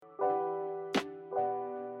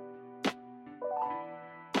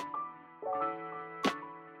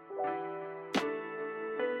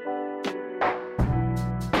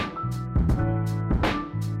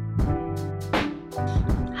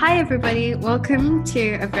Hi everybody, welcome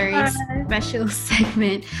to a very Hi. special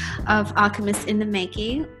segment of Alchemist in the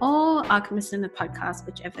Making, or Alchemist in the Podcast,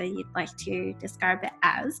 whichever you'd like to describe it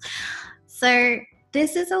as. So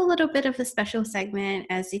this is a little bit of a special segment,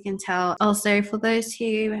 as you can tell. Also, for those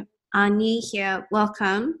who are new here,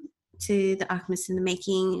 welcome to the Alchemist in the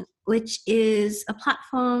Making, which is a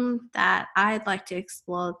platform that I'd like to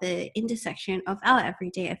explore the intersection of our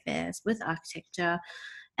everyday affairs with architecture,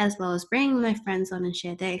 as well as bringing my friends on and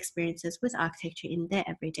share their experiences with architecture in their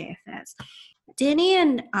everyday affairs. Danny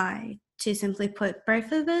and I, to simply put,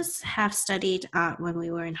 both of us have studied art when we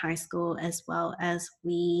were in high school, as well as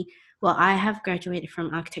I have graduated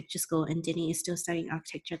from architecture school and Danny is still studying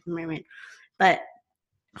architecture at the moment. But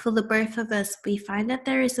for the both of us, we find that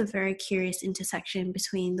there is a very curious intersection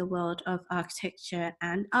between the world of architecture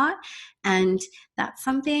and art, and that's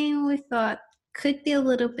something we thought could be a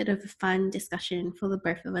little bit of a fun discussion for the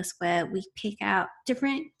both of us, where we pick out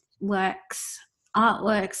different works,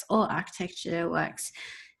 artworks or architecture works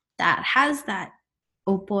that has that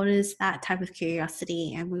or borders that type of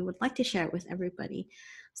curiosity, and we would like to share it with everybody.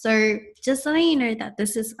 So just letting you know that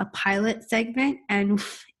this is a pilot segment, and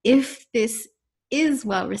if this is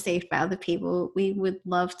well received by other people, we would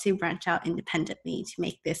love to branch out independently to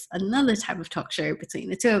make this another type of talk show between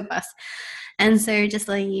the two of us. And so just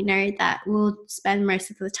letting you know that we'll spend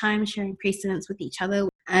most of the time sharing precedents with each other.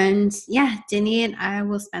 And yeah, Denny and I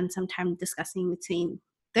will spend some time discussing between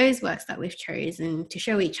those works that we've chosen to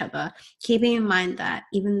show each other, keeping in mind that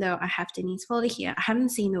even though I have Denny's folder here, I haven't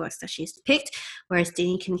seen the works that she's picked, whereas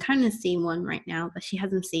Denny can kind of see one right now, but she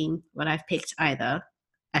hasn't seen what I've picked either,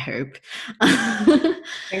 I hope. I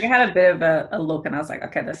think I had a bit of a look and I was like,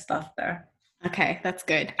 okay, there's stuff there. Okay, that's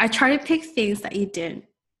good. I try to pick things that you didn't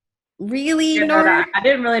really Yeah, know. no, I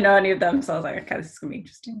didn't really know any of them, so I was like, okay, this is gonna be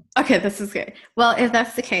interesting. Okay, this is good. Well, if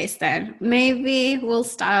that's the case, then maybe we'll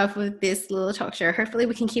start off with this little talk show. Hopefully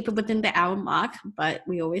we can keep it within the hour mark, but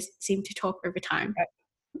we always seem to talk over time. Okay.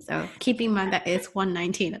 So keep in mind that it's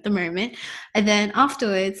 1:19 at the moment. And then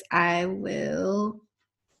afterwards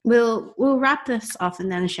we'll wrap this off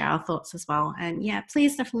and then share our thoughts as well. And yeah,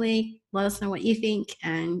 please definitely let us know what you think,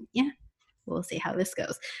 and yeah, we'll see how this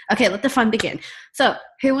goes. Okay, let the fun begin. So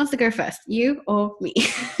who wants to go first, you or me?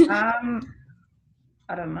 I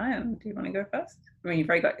don't mind. Do you want to go first? I mean, you've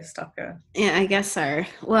already got your stuff going. Yeah, I guess so.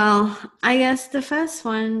 Well, I guess the first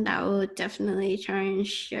one that we'll definitely try and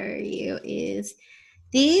show you is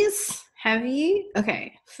these. Have you?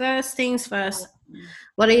 Okay, first things first.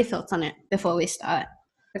 What are your thoughts on it before we start?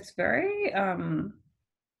 It's very, I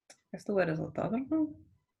guess the word is orthogonal.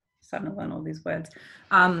 Starting to learn all these words.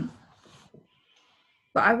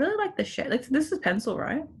 But I really like the shape. Like, this is pencil,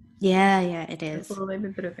 right? Yeah, it is. It's a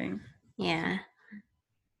little bit of thing. Yeah.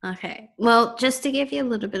 Okay. Well, just to give you a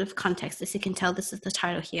little bit of context, as you can tell, this is the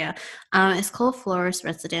title here. It's called Florist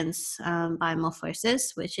Residence by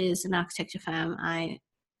Morphosis, which is an architecture firm. I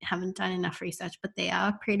haven't done enough research, but they are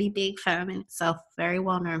a pretty big firm in itself, very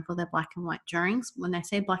well known for their black and white drawings. When I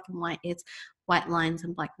say black and white, it's white lines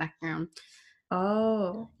and black background.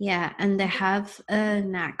 Oh. Yeah, and they have a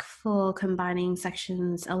knack for combining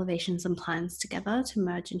sections, elevations, and plans together to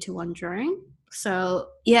merge into one drawing. So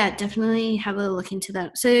yeah, definitely have a look into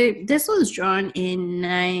that. So this was drawn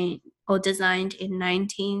designed in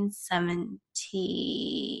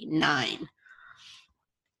 1979.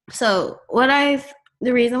 So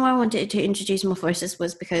the reason why I wanted to introduce Morphosis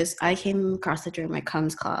was because I came across it during my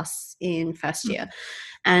comms class in first year.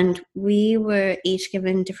 And we were each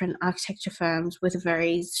given different architecture firms with a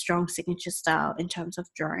very strong signature style in terms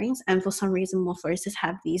of drawings. And for some reason, Morphosis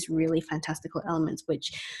have these really fantastical elements,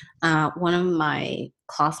 which one of my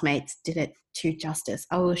classmates did it to justice.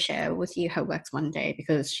 I will share with you her works one day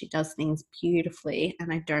because she does things beautifully.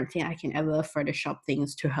 And I don't think I can ever Photoshop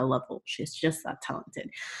things to her level. She's just that talented.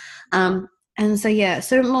 And so, yeah,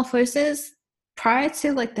 so Morphosis, prior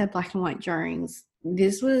to like their black and white drawings,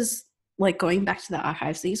 this was like going back to the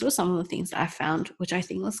archives, these were some of the things that I found, which I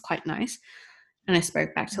think was quite nice. And I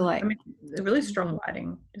spoke back to like, I mean, the really strong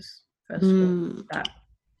lighting, just first of all, that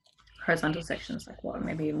horizontal section is like what,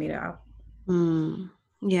 maybe a meter out.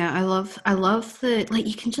 Yeah, I love the, like,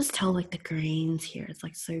 you can just tell like the grains here. It's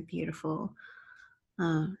like so beautiful.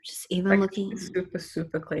 Just even like looking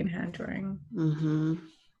super clean hand drawing.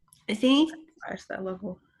 I think that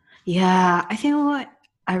level. Yeah, I think what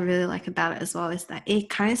I really like about it as well is that it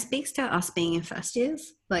kind of speaks to us being in first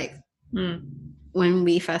years. Like when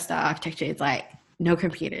we first start architecture, it's like no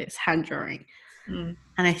computers, hand drawing. And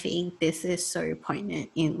I think this is so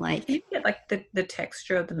poignant in like you get like the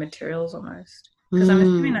texture of the materials almost, because I'm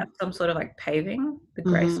assuming that's some sort of like paving, the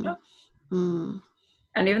gray stuff. And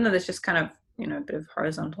even though there's just kind of a bit of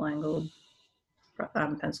horizontal angled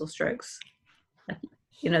pencil strokes, like,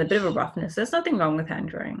 a bit of a roughness. There's nothing wrong with hand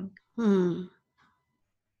drawing. Hmm.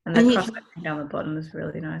 And the cross down the bottom is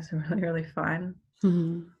really nice and really, really fine.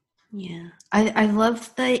 Hmm. Yeah. I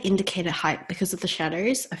love the indicator height because of the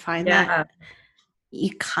shadows. I find that you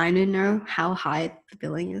kind of know how high the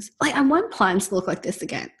building is. Like, I want plans to look like this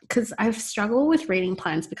again because I've struggled with reading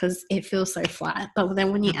plans because it feels so flat. But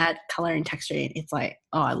then when you add color and texture in, it's like,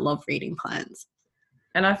 oh, I love reading plans.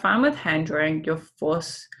 And I find with hand drawing, you're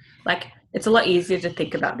forced, like, it's a lot easier to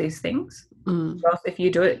think about these things. Whereas if you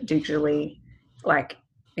do it digitally, like,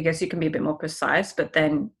 I guess you can be a bit more precise, but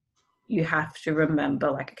then you have to remember,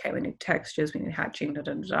 like, okay, we need textures, we need hatching,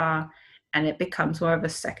 and it becomes more of a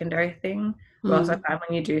secondary thing. Whereas I find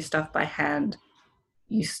when you do stuff by hand,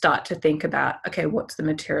 you start to think about, okay, what's the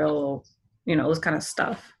material, all this kind of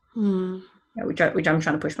stuff. Yeah, which I'm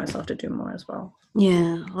trying to push myself to do more as well.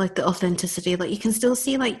 Yeah, like the authenticity. Like, you can still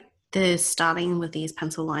see like the starting with these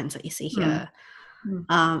pencil lines that you see here,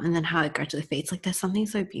 and then how it gradually fades. Like, there's something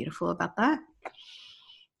so beautiful about that.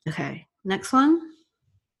 Okay, next one.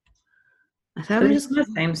 I thought is this from the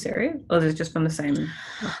same series, or is it just from the same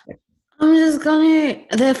architect?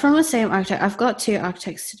 They're from the same architect. I've got 2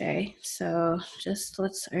 architects today, so just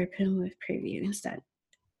let's open with preview instead.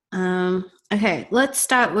 Okay, let's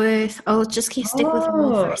start with, I'll just stick with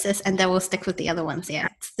Morphosis and then we'll stick with the other ones. Yeah.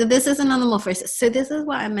 So this is another Morphosis. So this is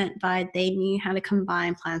what I meant by they knew how to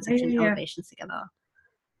combine plan section elevations together.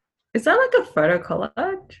 Is that like a photo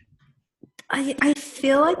collage? I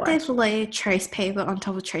feel like they've laid trace paper on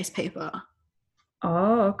top of trace paper.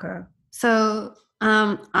 Oh, okay. So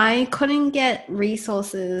I couldn't get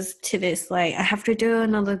resources to this. Like, I have to do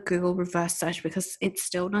another Google reverse search because it's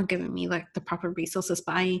still not giving me like the proper resources.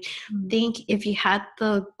 But I think if you had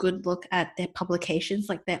the good look at their publications,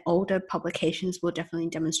 like their older publications will definitely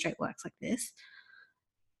demonstrate works like this.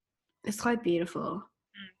 It's quite beautiful.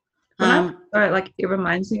 Like, it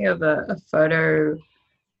reminds me of a photo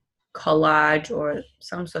collage or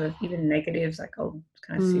some sort of even negatives, like I'll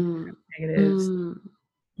kind of see negatives.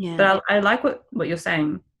 Yeah. But I like what you're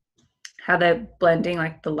saying, how they're blending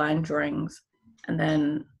like the line drawings and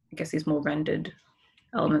then I guess these more rendered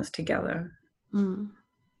elements together.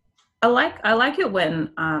 I like it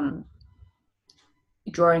when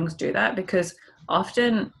drawings do that, because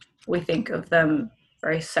often we think of them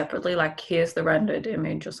very separately, like here's the rendered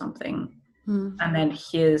image or something, and then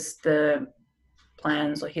here's the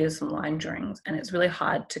plans or here's some line drawings, and it's really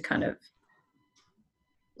hard to kind of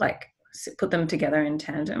like put them together in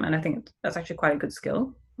tandem, and I think that's actually quite a good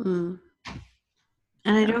skill. And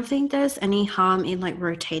I don't think there's any harm in like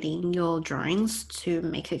rotating your drawings to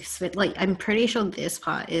make it fit. Like, I'm pretty sure this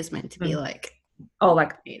part is meant to be like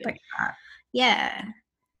like that. Yeah,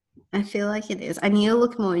 I feel like it is. I need to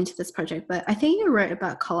look more into this project, but I think you wrote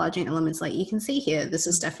about collaging elements. Like, you can see here, this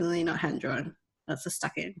is definitely not hand drawn. That's a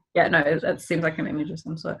stuck in. Yeah, no, it seems like an image of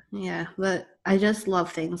some sort. Yeah, but I just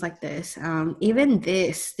love things like this. Even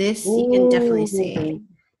this you can definitely see.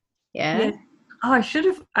 Yeah. Oh,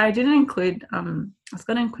 I didn't include, I was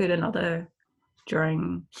going to include another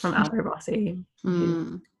drawing from Aldo Rossi.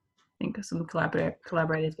 I think some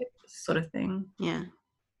collaborators sort of thing. Yeah.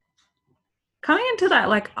 Coming into that,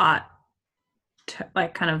 like, art,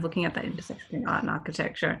 like, kind of looking at that intersection between art and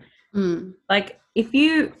architecture, like, if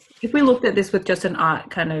we looked at this with just an art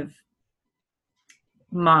kind of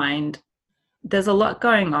mind, there's a lot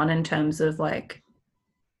going on in terms of like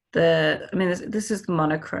this is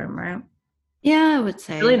monochrome, right? Yeah, I would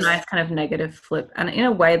say really nice kind of negative flip, and in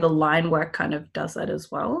a way the line work kind of does that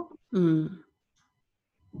as well.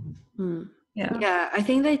 Yeah, I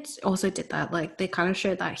think they also did that. Like, they kind of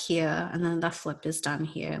showed that here, and then that flip is done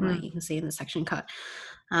here, like you can see in the section cut.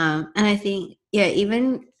 And I think,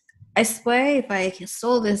 even I swear, if I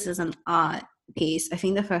saw this as an art piece, I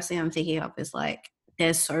think the first thing I'm thinking of is like,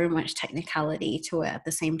 there's so much technicality to it. At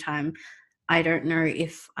the same time, I don't know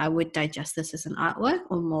if I would digest this as an artwork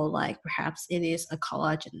or more like perhaps it is a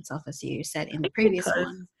collage in itself, as you said in the previous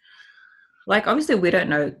one. Like, obviously we don't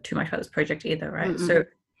know too much about this project either, right? So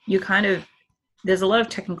you kind of, there's a lot of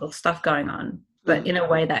technical stuff going on, but in a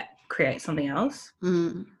way that creates something else.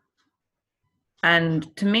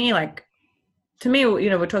 And to me,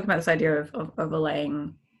 we're talking about this idea of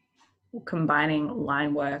overlaying, combining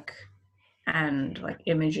line work and like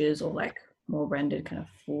images or like more rendered kind of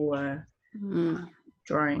fuller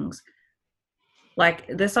drawings. Like,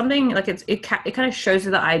 there's something like it kind of shows you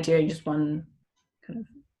the idea in just one kind of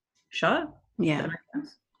shot. Yeah. Does that make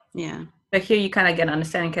sense? Yeah. But here you kind of get an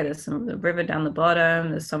understanding. Okay, there's some river down the bottom.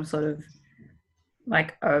 There's some sort of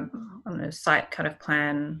like a site kind of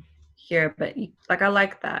plan here. But I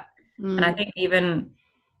like that. And I think even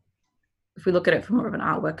if we look at it from more of an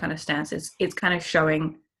artwork kind of stance, it's kind of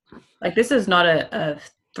showing, like, this is not a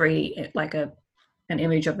 3D, like an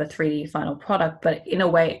image of a 3D final product, but in a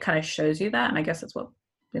way it kind of shows you that. And I guess that's what,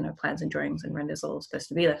 you know, plans and drawings and renders are all supposed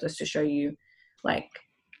to be, like, just to show you, like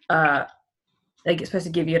it's supposed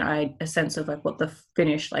to give you a sense of like what the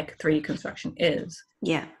finished like 3D construction is.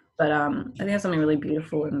 Yeah. But I think there's something really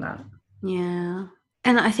beautiful in that. Yeah.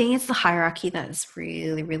 And I think it's the hierarchy that's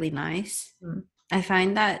really, really nice. I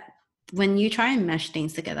find that when you try and mesh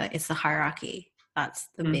things together, it's the hierarchy. That's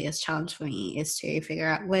the biggest challenge for me, is to figure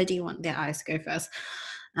out where do you want their eyes to go first.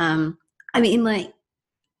 I mean, like,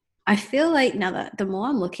 I feel like now that the more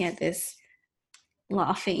I'm looking at this,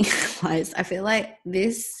 laughing wise, I feel like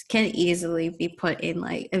this can easily be put in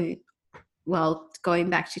like going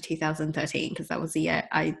back to 2013, because that was the year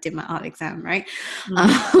I did my art exam, right?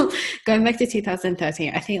 Going back to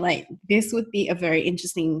 2013, I think like this would be a very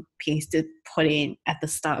interesting piece to put in at the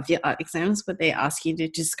start of your art exams, where they ask you to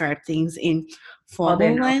describe things in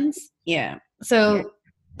formal lines. Yeah. So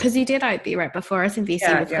because you did IB, right? Before us in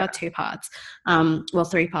VC, we've got 2 parts.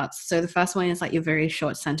 3 parts. So the first one is like your very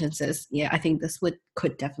short sentences. Yeah, I think this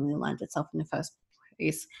could definitely land itself in the first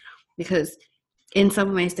place, because in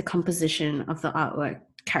some ways the composition of the artwork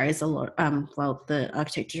carries a lot, the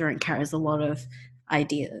architecture drawing carries a lot of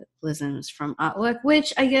idealisms from artwork,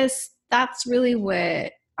 which I guess that's really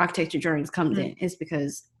where architecture drawings comes in, is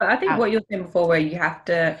because... But I think what you were saying before, where you have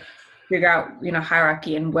to figure out, you know,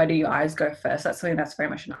 hierarchy and where do your eyes go first, that's something that's very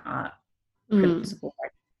much an art principle.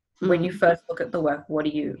 Like, when you first look at the work, what are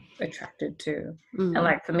you attracted to? And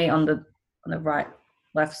like for me, on the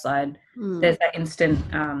left side, there's that instant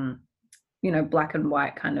you know, black and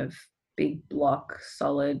white kind of big block,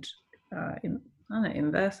 solid, I don't know,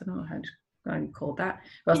 inverse, I don't know how you call that.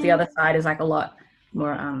 Whereas the other side is like a lot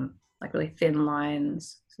more like really thin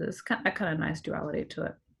lines. So there's kind of nice duality to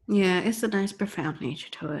it. Yeah, it's a nice profound nature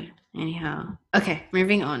to it. Anyhow. Okay,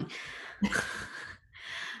 moving on.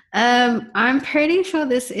 I'm pretty sure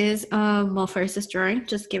this is a morphosis drawing,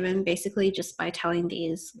 just by telling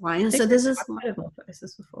these lines. So this is... I've heard of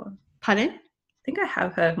morphosis before. Pardon? I think I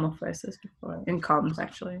have heard of morphosis before, in comms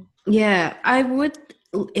actually. Yeah, I would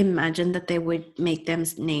imagine that they would make them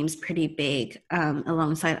names pretty big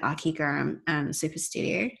alongside Archigram and Super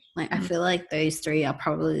Studio. Like, I feel like those 3 are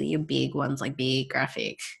probably your big ones, like big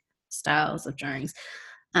graphic styles of drawings.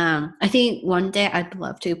 I think one day I'd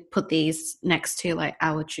love to put these next to like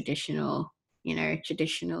our traditional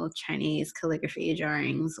Chinese calligraphy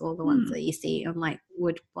drawings, all the ones that you see on like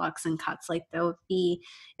wood blocks and cuts. Like it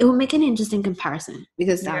would make an interesting comparison,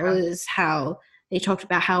 because that was how they talked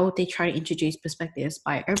about how they try to introduce perspectives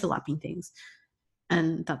by overlapping things,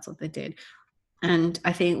 and that's what they did. And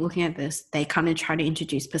I think looking at this, they kind of try to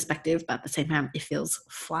introduce perspective, but at the same time it feels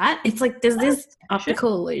flat. It's like there's this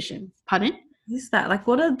optical illusion. Pardon? Is that like,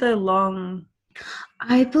 what are the long...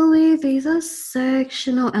 I believe these are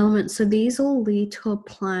sectional elements, so these all lead to a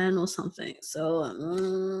plan or something. So,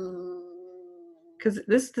 because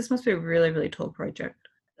this must be a really, really tall project.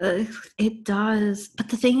 It does, but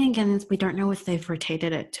the thing again is we don't know if they've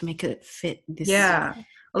rotated it to make it fit this. Yeah,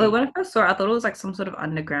 although when I first saw it, I thought it was like some sort of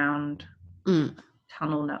underground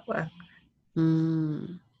tunnel network.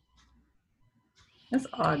 That's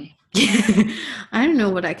odd. I don't know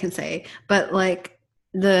what I can say, but like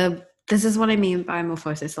this is what I mean by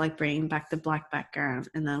morphosis, like bringing back the black background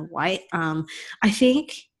and the white.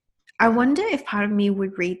 I wonder if part of me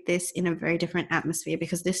would read this in a very different atmosphere,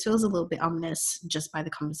 because this feels a little bit ominous just by the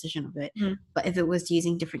composition of it. But if it was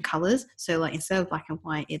using different colors, so like instead of black and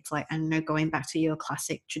white, it's like, I don't know, going back to your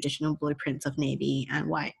classic traditional blueprints of navy and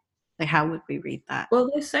white. Like, how would we read that? Well,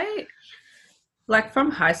 they say, like, from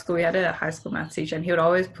high school, we had a high school maths teacher, and he would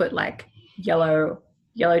always put like yellow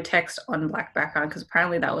text on black background, because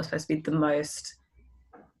apparently that was supposed to be the most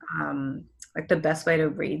like the best way to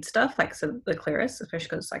read stuff, like, so the clearest, especially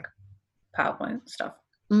because it's like PowerPoint stuff.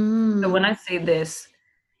 So when I see this,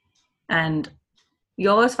 and you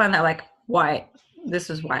always find that like white, this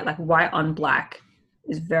is white, like white on black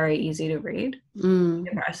is very easy to read. In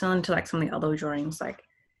comparison to like some of the other drawings, like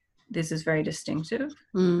this is very distinctive.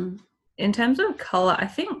 In terms of color, I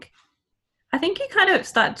think you kind of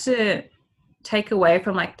start to take away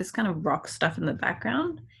from like this kind of rock stuff in the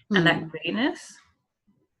background and that grittiness.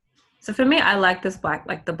 So for me, I like this black,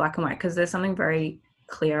 like the black and white, because there's something very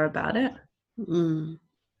clear about it. I don't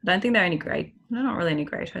think they're not really any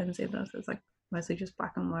gray tones either. So it's like mostly just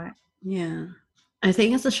black and white. Yeah, I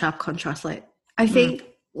think it's a sharp contrast. Like, I think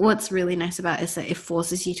what's really nice about it is that it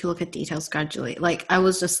forces you to look at details gradually. Like, I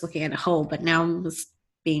was just looking at a whole, but now I'm just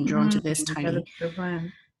being drawn to this tiny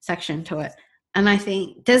section to it. And I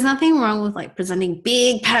think there's nothing wrong with like presenting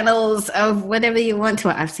big panels of whatever you want to.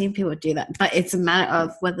 I've seen people do that, but it's a matter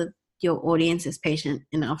of whether your audience is patient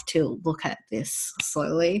enough to look at this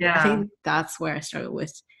slowly. Yeah. I think that's where I struggled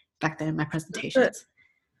with back then in my presentations.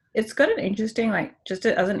 It's got an interesting, like, just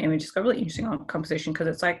as an image, it's got a really interesting composition because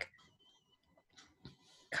it's like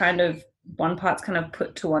kind of one part's kind of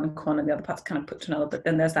put to one corner, the other part's kind of put to another, but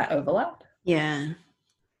then there's that overlap. Yeah.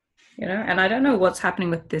 You know, and I don't know what's happening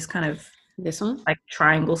with this kind of like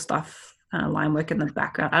triangle stuff, line work in the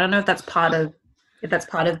background. I don't know if that's part of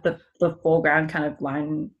the foreground kind of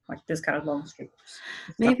line, like this kind of long strips.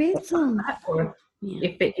 Maybe it's or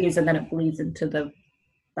if it is, and then it bleeds into the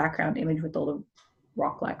background image with all the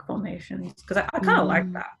rock-like formations. Because I kind of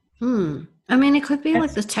like that. I mean, it could be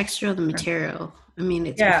like the texture of the material. I mean,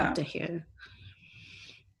 it's reflected here.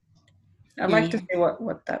 I'd like to see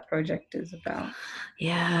what that project is about.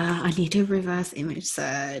 Yeah, I need to reverse image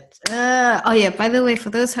search. By the way, for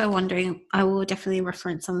those who are wondering, I will definitely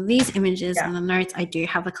reference some of these images in the notes. I do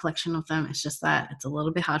have a collection of them. It's just that it's a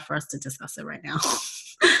little bit hard for us to discuss it right now.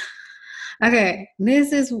 Okay,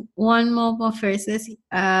 this is one more morphosis.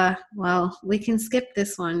 Well, we can skip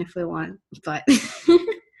this one if we want, but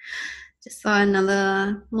just saw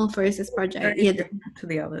another morphosis project. To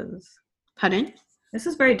the others. Pardon? This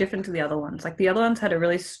is very different to the other ones. Like the other ones had a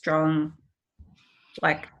really strong,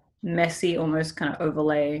 like messy, almost kind of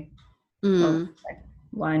overlay of like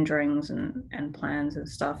line drawings and plans and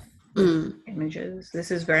stuff, images. This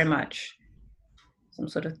is very much some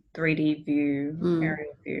sort of 3D view,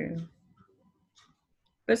 aerial view.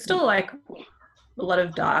 But still like a lot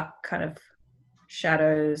of dark kind of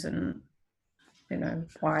shadows and, you know,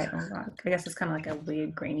 white. I guess it's kind of like a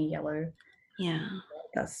weird greeny yellow. Yeah.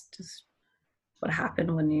 That's just what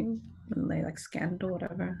happened when they like scanned or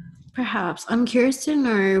whatever. Perhaps. I'm curious to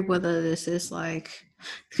know whether this is like,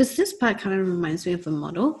 because this part kind of reminds me of a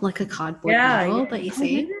model, like a cardboard model that you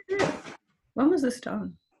see. When was this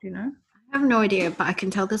done? Do you know? I have no idea, but I can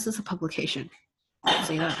tell this is a publication.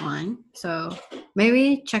 See that line? So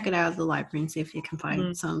maybe check it out at the library and see if you can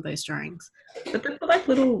find some of those drawings. But they put like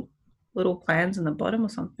little plans in the bottom or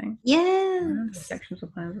something. Yeah. Sections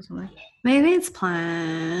of plans or something. Maybe it's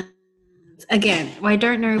plans. Again, I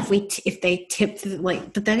don't know if they tipped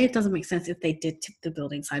but then it doesn't make sense if they did tip the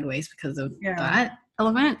building sideways because of that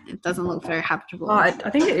element. It doesn't look very habitable. Oh, I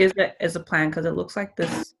think it is a plan because it looks like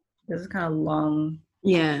this is kind of long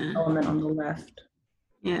element on the left.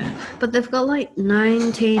 Yeah, but they've got like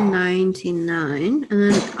 1999 and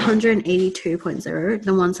then 182.0,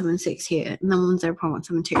 then 176 here, and then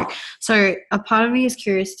 0.172. So a part of me is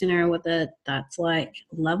curious to know whether that's like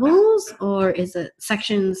levels or is it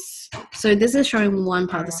sections. So this is showing one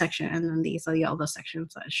part of the section, and then these are the other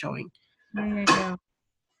sections that are showing. Yeah.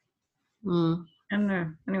 I don't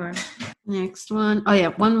know. Anyway. Next one. Oh yeah,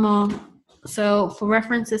 one more. So for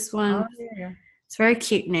reference, this one. It's a very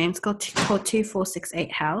cute name. It's called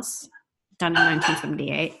 2468 House, done in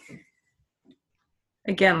 1978.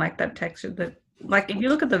 Again, like that texture. Like if you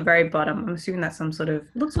look at the very bottom, I'm assuming that's some sort of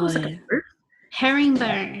looks almost like a roof.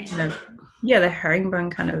 Herringbone. Yeah, the herringbone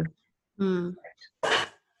kind of.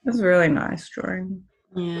 That's a really nice drawing.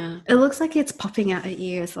 Yeah, it looks like it's popping out at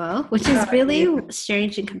you as well, which is really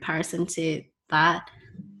strange in comparison to that.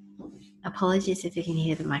 Apologies if you can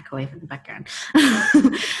hear the microwave in the background.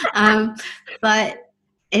 But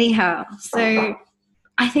anyhow, so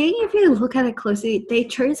I think if you look at it closely, they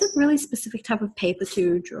chose a really specific type of paper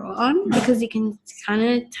to draw on because you can kind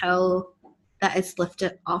of tell that it's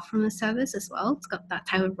lifted off from the surface as well. It's got that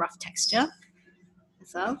type of rough texture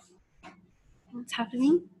as well. What's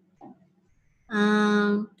happening?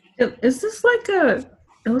 Is this like it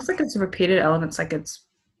looks like it's repeated elements, like it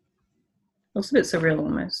looks a bit surreal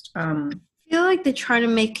almost. I feel like they're trying to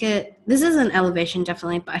make it, this is an elevation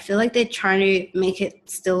definitely, but I feel like they're trying to make it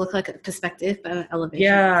still look like a perspective, but an elevation.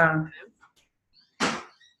 Yeah.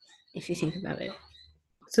 If you think about it.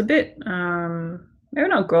 It's a bit, maybe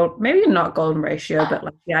not golden ratio, but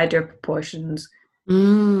like the idea of proportions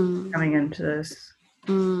coming into this.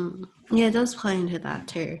 Yeah, it does play into that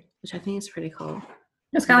too, which I think is pretty cool.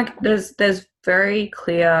 It's kind of like there's very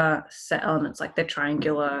clear set elements, like the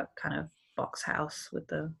triangular kind of box house with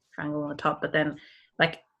the triangle on the top, but then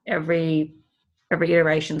like every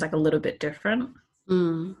iteration is like a little bit different.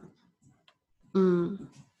 Yeah. I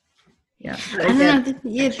don't know.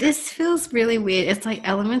 Yeah, this feels really weird. It's like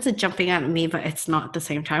elements are jumping out at me, but it's not at the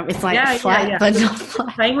same time. It's like flat, but not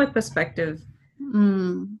flat. Playing with perspective.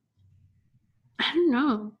 I don't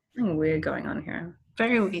know. Something weird going on here.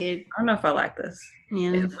 Very weird. I don't know if I like this.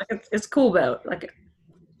 Yeah. It's cool, but like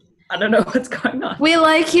I don't know what's going on. We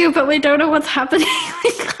like you, but we don't know what's happening.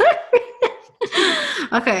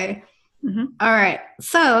 Okay. Mm-hmm. All right.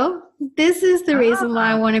 So this is the reason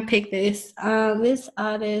why I want to pick this. This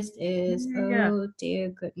artist is oh dear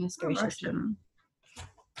goodness gracious. Russian.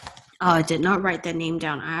 Oh, I did not write their name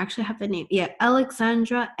down. I actually have the name. Yeah,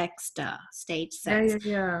 Alexandra Exter, stage 6.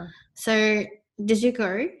 Yeah. So did you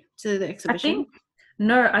go to the exhibition?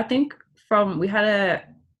 I think we had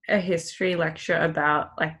a history lecture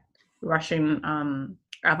about like Russian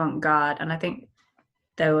avant-garde, and I think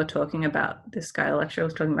they were talking about this guy. The lecturer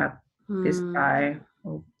was talking about this guy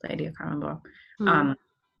or lady, I can't remember. I'm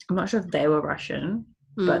not sure if they were Russian,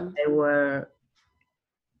 but they were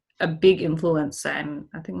a big influencer, and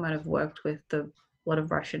I think might have worked with a lot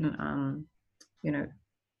of Russian,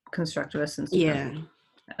 constructivists and stuff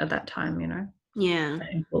at that time,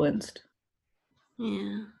 influenced.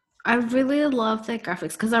 Yeah. I really love their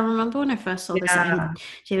graphics because I remember when I first saw this on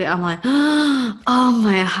TV, I'm like, oh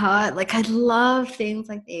my heart. Like, I love things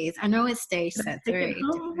like these. I know it's stage set, very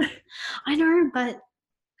different. I know, but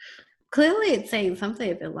clearly it's saying something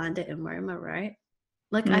if it landed in Roma, right?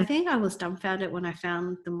 Like, I think I was dumbfounded when I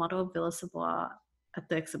found the model of Villa Savoy at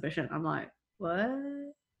the exhibition. I'm like, what?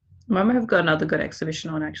 Mama have got another good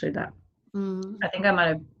exhibition on actually that. I think I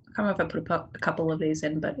can't remember if I put a couple of these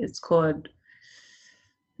in, but it's called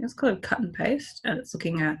Cut and Paste, and it's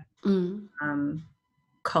looking at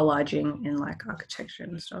collaging in like architecture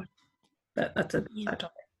and stuff. That's a topic.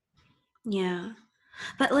 Yeah.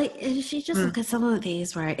 But like, if you just look at some of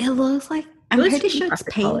these, right, it looks like, I'm pretty sure it's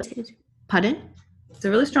painted. Quality. Pardon? It's a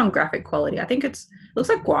really strong graphic quality. I think it looks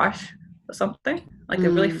like gouache or something, like a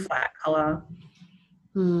really flat color.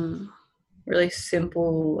 Really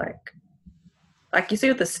simple, like you see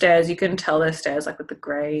with the stairs, you can tell they're stairs like with the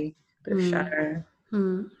grey bit of shadow.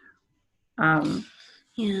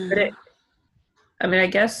 But I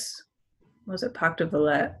guess, was it Parc de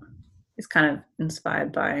Villette is kind of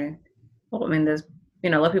inspired by, there's, a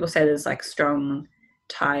lot of people say there's like strong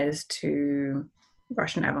ties to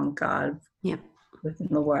Russian avant-garde within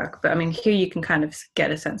the work. But here you can kind of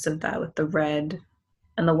get a sense of that with the red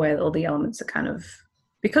and the way that all the elements are kind of,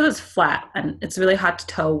 because it's flat and it's really hard to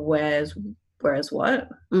tell where's what.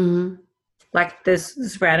 Like there's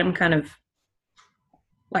this random kind of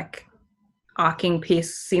like arcing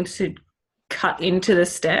piece seems to cut into the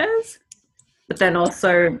stairs, but then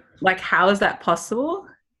also like, how is that possible?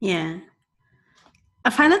 Yeah. I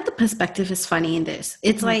find that the perspective is funny in this.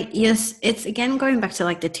 It's like, yes, it's again going back to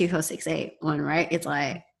like the 2468 one, right? It's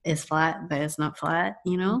like, it's flat, but it's not flat,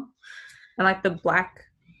 And like the black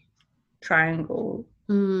triangle,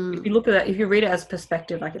 if you look at that, if you read it as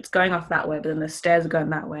perspective, like it's going off that way, but then the stairs are going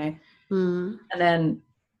that way. And then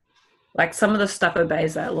like some of the stuff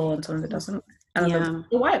obeys that law and some of it doesn't. And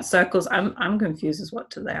the white circles, I'm confused as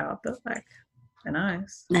what they are, but like, they're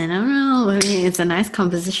nice. I don't know. It's a nice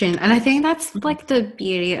composition. And I think that's like the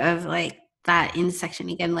beauty of like that intersection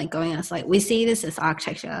again, like going as like, we see this as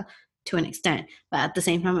architecture to an extent, but at the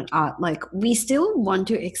same time with art, like we still want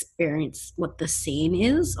to experience what the scene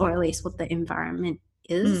is, or at least what the environment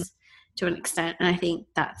is to an extent. And I think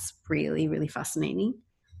that's really, really fascinating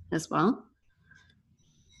as well.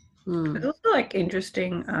 It's also like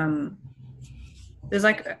interesting. There's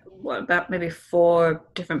like about maybe 4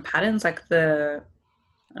 different patterns, like I don't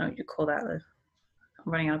know what you call that. I'm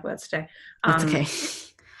running out of words today. That's okay.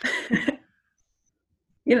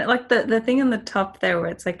 Like the thing in the top there where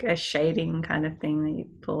it's like a shading kind of thing that you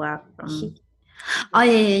pull out from. Oh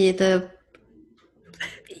yeah.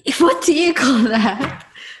 What do you call that?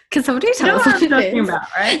 Can somebody tell us what you're talking about,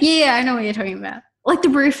 right? Yeah, I know what you're talking about. Like the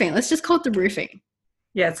roofing. Let's just call it the roofing.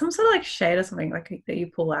 Yeah, it's some sort of like shade or something like that you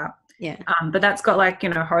pull out. Yeah. But that's got like,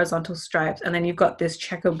 horizontal stripes, and then you've got this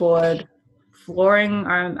checkerboard flooring.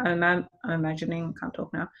 I'm imagining, can't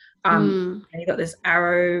talk now. And you've got this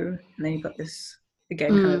arrow, and then you've got this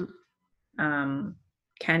again kind of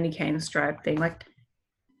candy cane stripe thing. Like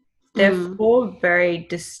they're 4 very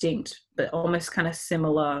distinct but almost kind of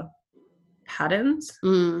similar patterns.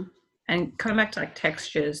 And coming back to like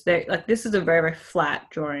textures, they like this is a very, very flat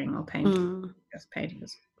drawing or painting. I guess painting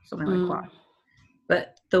is something like that.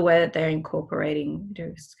 But the way that they're incorporating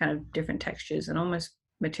kind of different textures and almost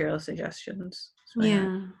material suggestions.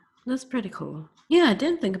 That's pretty cool. Yeah, I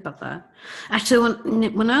didn't think about that. Actually,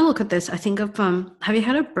 when I look at this, I think of have you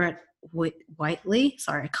heard of Brett Whiteley?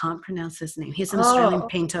 Sorry, I can't pronounce his name. He's an Australian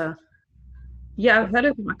painter. Yeah, I've heard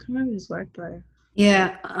of him. I can't remember his work though.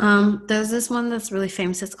 Yeah, there's this one that's really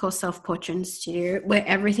famous. It's called Self-Portrait Studio, where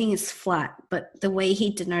everything is flat, but the way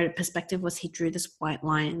he denoted perspective was he drew this white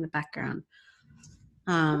line in the background.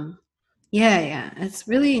 It's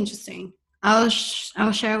really interesting. I'll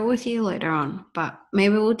share it with you later on, but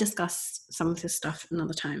maybe we'll discuss some of this stuff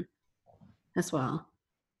another time as well.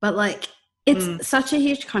 but like it's such a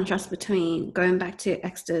huge contrast between going back to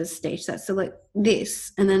Exeter's stage set. So like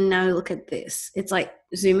this, and then now look at this. It's like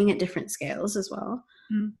zooming at different scales as well.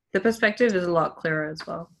 The perspective is a lot clearer as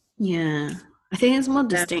well. Yeah, I think it's more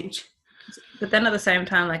distinct. But then at the same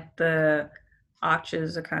time, like the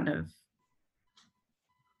arches are kind of,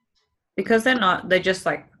 because they're just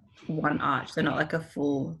like one arch. They're not like a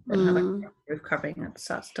full, they don't have like a roof covering. It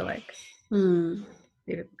starts to like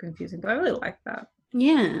be a bit confusing. But I really like that.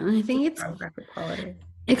 Yeah, I think it's graphic quality.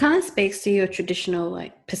 It kind of speaks to your traditional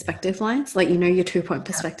like perspective lines, like your 2-point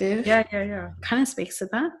perspective. Yeah. Kind of speaks to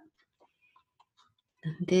that.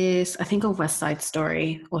 This, I think, of West Side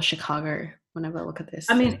Story or Chicago. Whenever I look at this,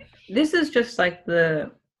 I mean, this is just like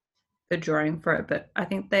the drawing for it, but I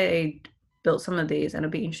think they built some of these, and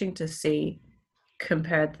it'll be interesting to see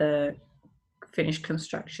compare the finished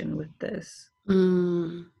construction with this,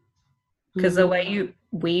 because the way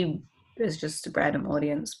we as just a random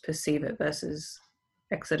audience perceive it versus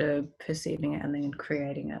Exeter perceiving it and then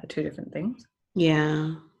creating it are two different things.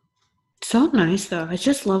 Yeah. So nice though. I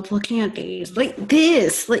just love looking at these. Like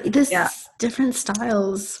this different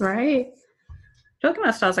styles, right? Talking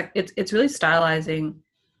about styles, like it's really stylizing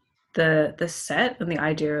the set and the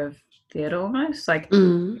idea of theatre almost. Like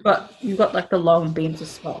you've got like the long beams of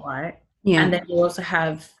spotlight. Yeah. And then you also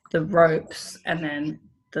have the ropes and then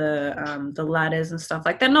the ladders and stuff.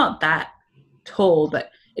 Like they're not that tall,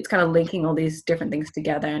 but it's kind of linking all these different things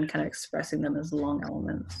together and kind of expressing them as long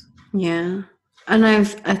elements. Yeah. I know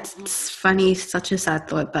it's funny, such a sad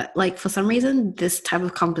thought, but like for some reason, this type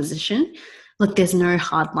of composition, like there's no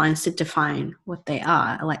hard lines to define what they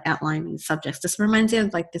are, like outlining subjects. This reminds me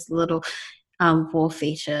of like this little wall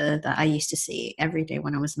feature that I used to see every day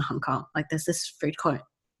when I was in Hong Kong. Like there's this food court.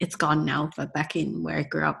 It's gone now, but back in where I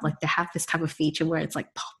grew up, like they have this type of feature where it's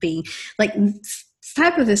like popping, like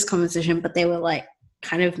type of this composition, but they were like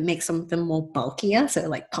kind of make some of them more bulkier, so it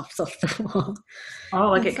like pops off the wall. Oh,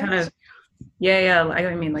 like it kind of. Yeah. Like,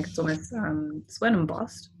 I mean, like it's almost it's when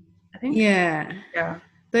embossed, I think. Yeah.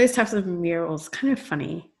 Those types of murals, kind of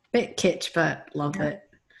funny, bit kitsch, but love it.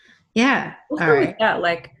 Yeah. Also, all right. Yeah,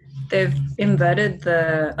 like they've inverted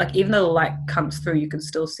like even though the light comes through, you can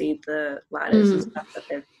still see the ladders and stuff. But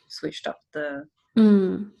they've switched up the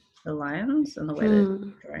lions and the way they're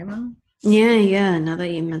drawing them. Yeah. Now that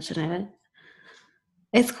you mention it,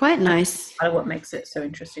 it's quite nice. Part of what makes it so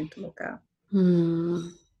interesting to look at.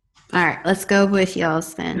 All right, let's go with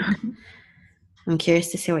yours then. I'm curious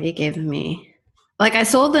to see what you gave me. Like I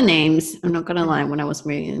saw the names, I'm not gonna lie, when I was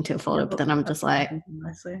moving into a folder, but then I'm just like,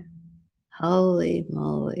 holy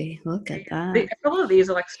moly, look at that. A couple of these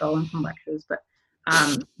are like stolen from lectures, but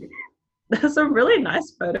there's some really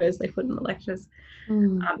nice photos they put in the lectures,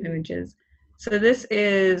 images. So this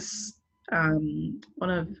is one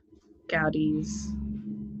of Gaudi's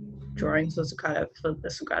drawings for the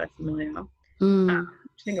Sagrada Familia.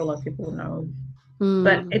 I think a lot of people know,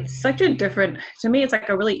 but it's such a different. To me, it's like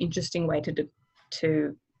a really interesting way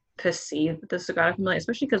to perceive the Sagrada Familia,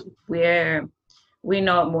 especially because we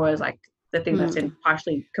know it more as like the thing that's in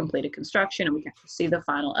partially completed construction, and we can see the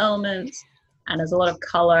final elements, and there's a lot of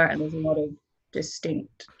color and there's a lot of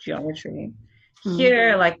distinct geometry.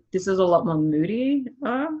 Here, like this is a lot more moody.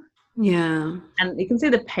 Yeah, and you can see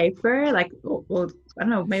the paper, like, or I don't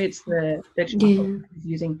know, maybe it's the he's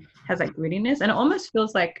using has like grittiness, and it almost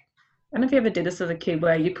feels like, I don't know if you ever did this as a kid,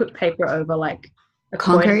 where you put paper over like a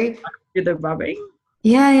concrete with the rubbing.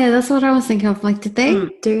 Yeah, that's what I was thinking of. Like, did they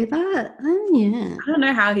do that? Oh, yeah. I don't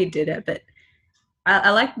know how he did it, but I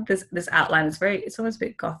like this outline. It's almost a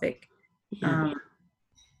bit gothic. Yeah.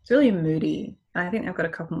 It's really moody. And I think I've got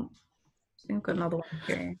another one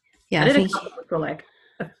here. Yeah, I think a couple for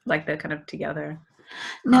like they're kind of together.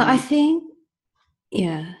 No, I think.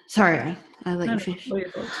 Yeah, sorry, I let you finish.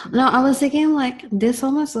 No, I was thinking like this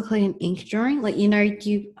almost looks like an ink drawing. Like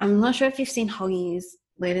I'm not sure if you've seen Hoggy's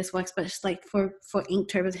latest works, but it's like for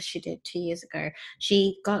Inktober that she did 2 years ago,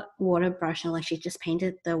 she got water brush and like she just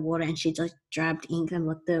painted the water and she just dabbed ink and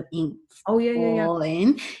let the ink fall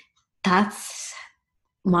in. That's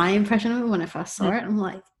my impression of it when I first saw it. I'm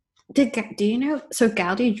like, do you know? So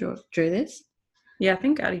Gaudi drew this. Yeah, I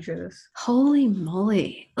think Gaudi drew this. Holy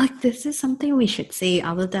moly. Like, this is something we should see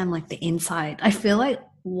other than, like, the inside. I feel like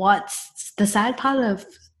what's the sad part of,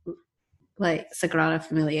 like, Sagrada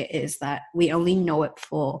Familia is that we only know it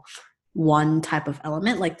for one type of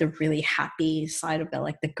element, like the really happy side of it,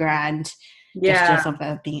 like the grand gestures of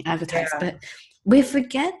it being advertised. Yeah. But we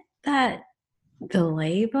forget that the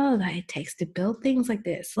labor that it takes to build things like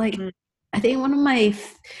this. Like, I think one of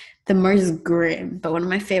the most grim, but one of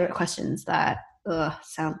my favorite questions that,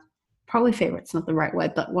 sound probably favorite's not the right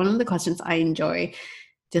word, but one of the questions I enjoy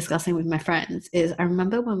discussing with my friends is I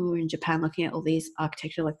remember when we were in Japan looking at all these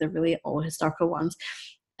architecture, like the really old historical ones,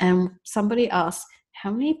 and somebody asked,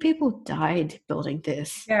 how many people died building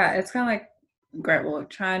this? Yeah, it's kind of like Great Wall of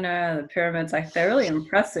China, the pyramids, like they're really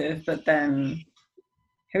impressive, but then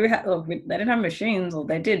who had, well, they didn't have machines, or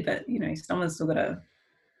they did, but someone's still got to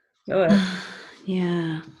do it.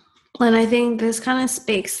 Yeah. And I think this kind of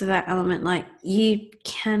speaks to that element, like you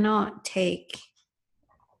cannot take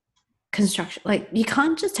construction, like you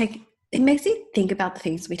can't just take, it makes you think about the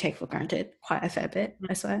things we take for granted quite a fair bit,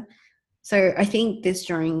 I swear. So I think this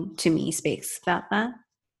drawing to me speaks about that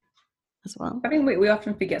as well. I think we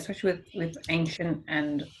often forget, especially with ancient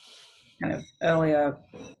and kind of earlier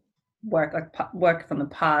work, like work from the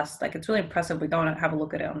past, like it's really impressive. We go and have a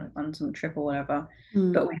look at it on some trip or whatever,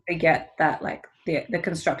 but we forget that like the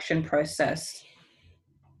construction process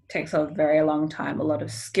takes a very long time, a lot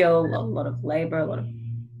of skill, a lot of labor, a lot of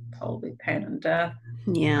probably pain and death.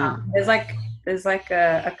 Yeah. There's like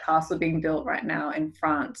a castle being built right now in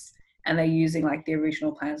France, and they're using like the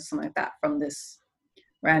original plans or something like that from this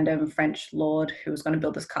random French lord who was going to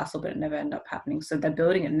build this castle, but it never ended up happening. So they're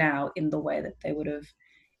building it now in the way that they would have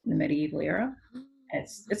in the medieval era.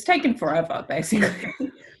 It's taken forever,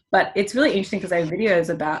 basically. But it's really interesting because they have videos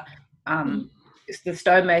about the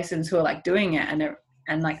stonemasons who are like doing it,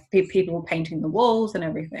 and like people painting the walls and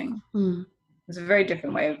everything. It's a very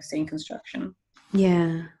different way of seeing construction.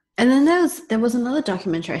 Yeah. And then there was another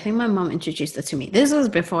documentary. I think my mom introduced it to me. This was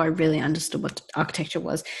before I really understood what architecture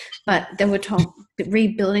was. But they were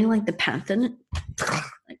rebuilding like the Pantheon.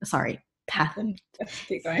 Pantheon.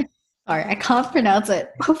 Keep going. Sorry, I can't pronounce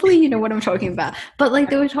it. Hopefully you know what I'm talking about. But like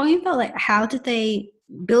they were talking about like how did they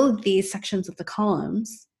build these sections of the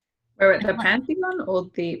columns? Wait, the Pantheon or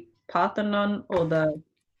the Parthenon or the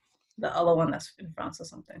other one that's in France or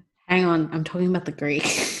something? Hang on, I'm talking about the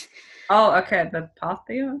Greek. Oh, okay, the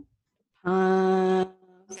Parthenon.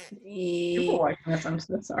 People watching this, I'm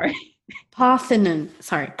so sorry. Parthenon.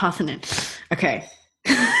 Okay.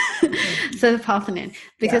 So the Parthenon,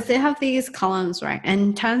 because they have these columns, right?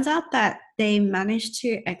 And turns out that they managed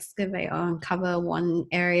to excavate or uncover one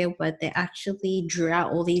area where they actually drew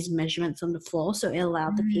out all these measurements on the floor, so it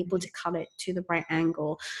allowed the people to cut it to the right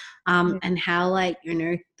angle, and how like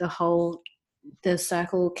the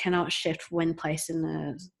circle cannot shift when placed in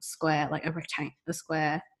a square, like a rectangle, a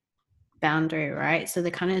square boundary, right? So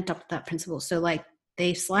they kind of adopted that principle. So like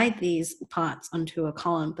they slide these parts onto a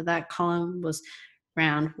column, but that column was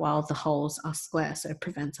round while the holes are square, so it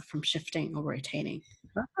prevents it from shifting or rotating.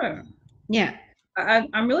 Oh. Yeah.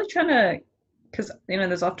 I'm really trying to, because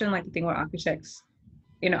there's often like the thing where architects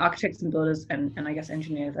and builders and I guess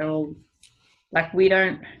engineers, they're all like we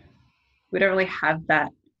don't really have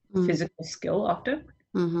that physical skill often.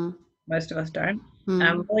 Most of us don't. And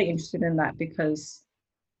I'm really interested in that because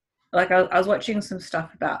like I was watching some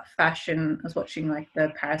stuff about fashion. I was watching like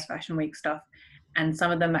the Paris Fashion Week stuff, and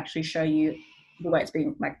some of them actually show you the way it's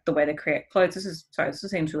being, like the way they create clothes. This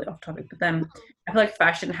seems really off topic, but then I feel like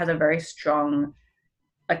fashion has a very strong,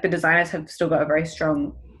 like the designers have still got a very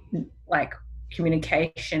strong like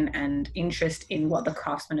communication and interest in what the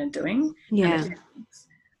craftsmen are doing. Yeah.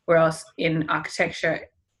 Whereas in architecture,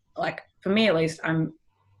 like for me at least, I'm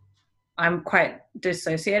quite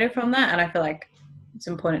dissociated from that, and I feel like it's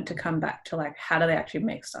important to come back to like how do they actually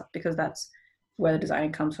make stuff, because that's where the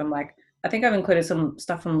designing comes from. Like I think I've included some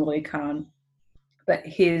stuff from Louis Kahn, but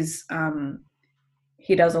he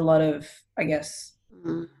does a lot of, I guess,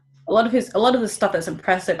 a lot of the stuff that's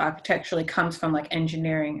impressive architecturally comes from like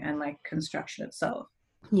engineering and like construction itself.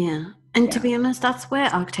 Yeah. And to be honest, that's where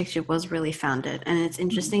architecture was really founded. And it's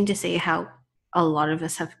interesting to see how a lot of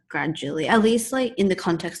us have gradually, at least like in the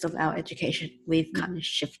context of our education, we've kind of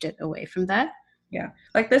shifted away from that. Yeah.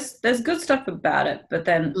 Like there's good stuff about it, but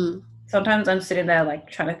then sometimes I'm sitting there like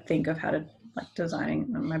trying to think of how to like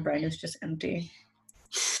designing, and my brain is just empty.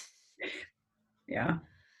 Yeah.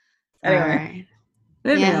 Anyway.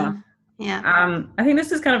 Right. Yeah. I think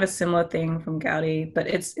this is kind of a similar thing from Gaudi, but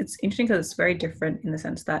it's interesting because it's very different in the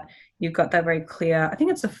sense that you've got that very clear, I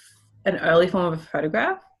think it's an early form of a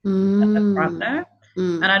photograph at the front there.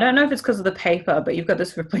 And I don't know if it's because of the paper, but you've got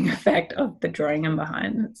this rippling effect of the drawing in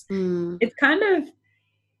behind. It's kind of,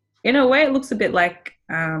 in a way, it looks a bit like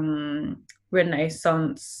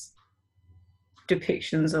Renaissance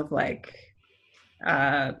depictions of like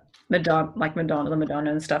the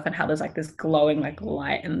Madonna and stuff, and how there's like this glowing like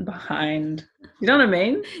light in behind. You know what I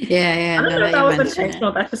mean? Yeah. I don't know if that was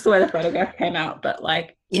intentional. That's just the way the photograph came out, but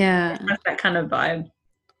like it has that kind of vibe.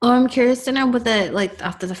 Oh, I'm curious to know whether,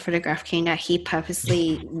 after the photograph came out, he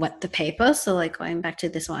purposely wet the paper. So, going back to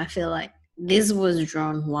this one, I feel like this was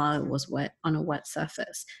drawn while it was wet on a wet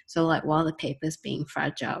surface. So like while the paper's being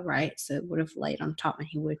fragile, right? So it would have laid on top and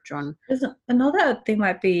he would have drawn. Another thing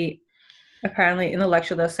might be, apparently in the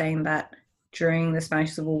lecture they're saying that during the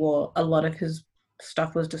Spanish Civil War, a lot of his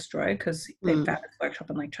stuff was destroyed because they found his workshop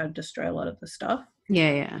and like tried to destroy a lot of the stuff.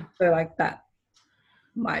 Yeah. So like that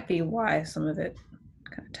might be why some of it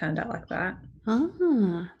kind of turned out like that.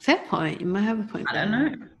 Fair point. You might have a point. I don't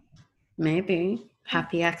know. Maybe.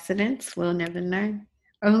 Happy accidents, we'll never know.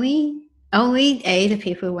 Only the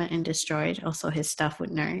people who went and destroyed also his stuff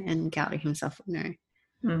would know, and Gaudi himself would know.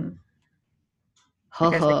 I'm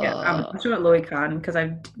talking about Louis Kahn because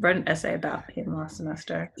I wrote an essay about him last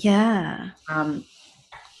semester. Yeah.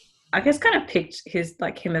 I guess kind of picked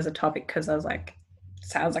him as a topic because I was like,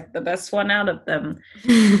 sounds like the best one out of them.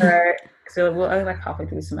 So we're only like halfway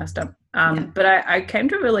through the semester. But I came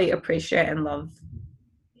to really appreciate and love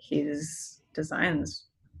his designs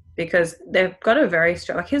because they've got a very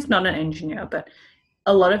strong, like he's not an engineer, but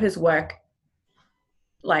a lot of his work,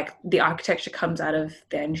 like the architecture comes out of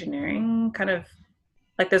the engineering kind of,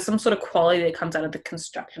 like there's some sort of quality that comes out of the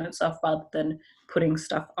construction itself rather than putting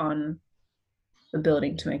stuff on the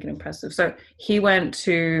building to make it impressive. So he went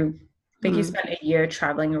to, I think he spent a year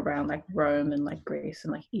traveling around like Rome and like Greece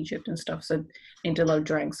and like Egypt and stuff. So he did a lot of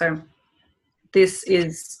drawing. So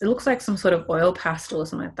it looks like some sort of oil pastel or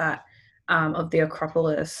something like that of the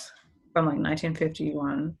Acropolis from like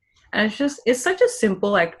 1951. And it's such a simple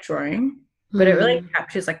like drawing, but it really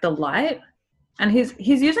captures like the light. And he's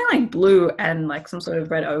using like blue and like some sort of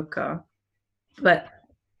red ochre,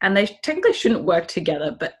 and they technically shouldn't work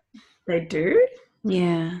together, but they do.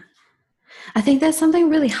 Yeah. I think there's something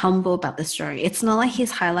really humble about this drawing. It's not like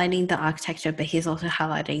he's highlighting the architecture, but he's also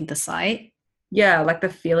highlighting the site. Yeah, like the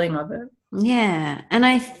feeling of it. Yeah. And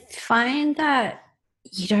I find that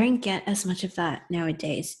you don't get as much of that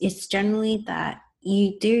nowadays. It's generally that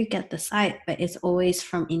you do get the site, but it's always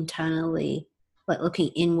from internally, like looking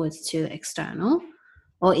inwards to external.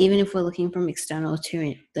 Or even if we're looking from external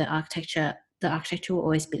to the architecture will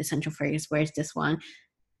always be the central focus, whereas this one,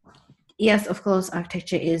 yes, of course,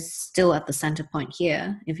 architecture is still at the center point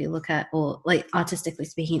here. If you look at all, like artistically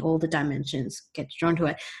speaking, all the dimensions get drawn to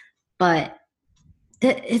it. But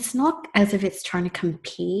it's not as if it's trying to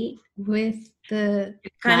compete with the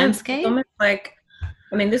landscape. It's almost like,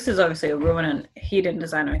 I mean, this is obviously a ruin and he didn't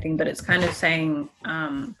design or anything, but it's kind of saying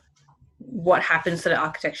what happens to the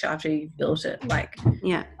architecture after you've built it. Like,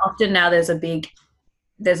 yeah, often now there's a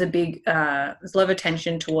lot of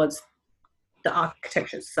attention towards the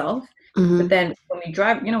architecture itself. But then when you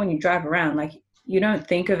drive around, like you don't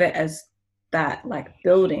think of it as that like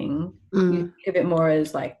building. You think of it more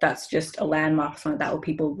as like that's just a landmark, something like that, where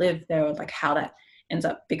people live there, or like how that ends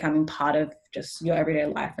up becoming part of just your everyday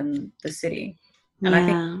life in the city. And I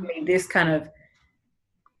think this kind of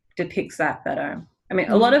depicts that better. I mean,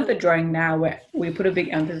 a lot of the drawing now, where we put a big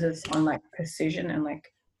emphasis on like precision and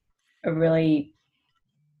like a really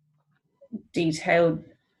detailed,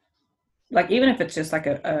 like even if it's just like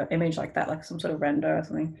a image like that, like some sort of render or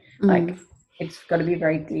something, like it's got to be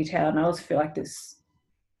very detailed. And I always feel like this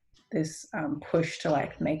push to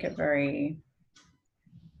like make it very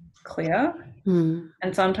clear.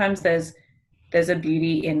 And sometimes there's a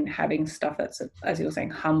beauty in having stuff that's, as you were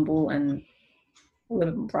saying, humble and a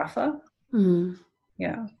little bit rougher.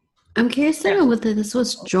 Yeah. I'm curious to know whether this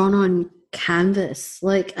was drawn on canvas.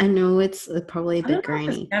 Like, I know it's probably a bit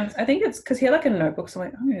grainy. I think it's because he had like a notebook. So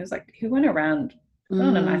like, it was like he went around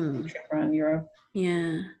on a nice trip around Europe.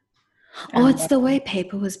 Yeah. Oh, it's the way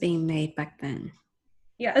paper was being made back then.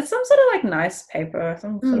 Yeah, it's some sort of like nice paper,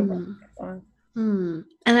 some sort of. And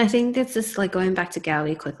I think that's just like going back to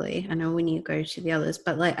Gaudi quickly. I know when you go to the others,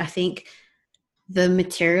 but like I think the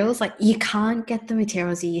materials, like you can't get the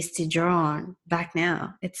materials you used to draw on back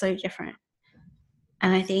now. It's so different.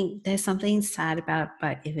 And I think there's something sad about it,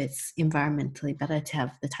 but if it's environmentally better to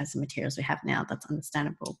have the types of materials we have now, that's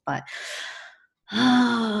understandable. But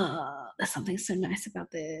there's something so nice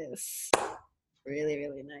about this. Really,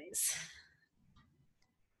 really nice.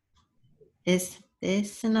 Is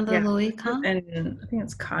this another Louis Kahn? And I think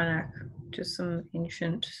it's Karnak, just some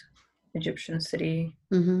ancient Egyptian city.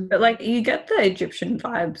 But like you get the Egyptian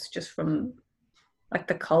vibes just from like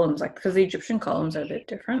the columns, like because the Egyptian columns are a bit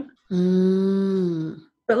different.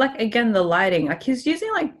 But like again, the lighting, like he's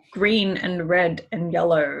using like green and red and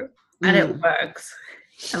yellow, and it works.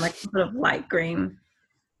 And like sort of light green,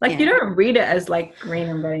 like you don't read it as like green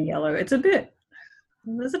and red and yellow. It's a bit.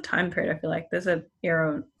 There's a time period. I feel like there's an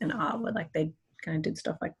era in art where like they kind of did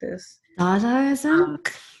stuff like this. Dadaism.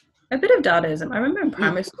 A bit of Dadaism. I remember in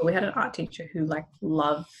primary school we had an art teacher who like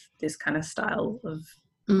loved this kind of style of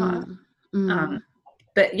art.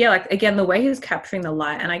 But yeah, like again, the way he's capturing the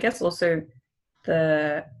light, and I guess also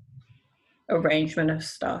the arrangement of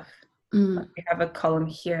stuff. Like we have a column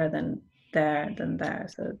here, then there, then there.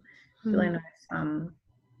 So really nice.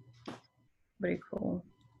 What do you call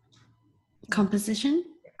composition?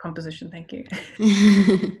 Composition. Thank you.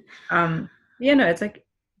 Yeah, no, it's like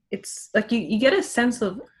you get a sense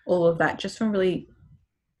of all of that just from really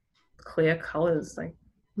clear colors. Like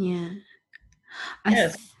I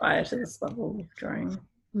aspire to this level of drawing.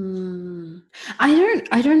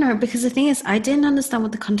 I don't know, because the thing is, I didn't understand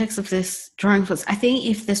what the context of this drawing was. I think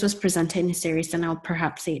if this was presented in a series, then I'll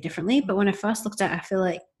perhaps see it differently. But when I first looked at it, I feel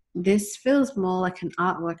like this feels more like an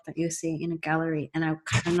artwork that you see in a gallery, and I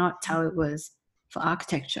cannot tell it was for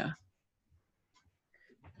architecture.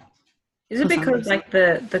 Is it because like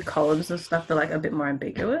the columns and stuff are like a bit more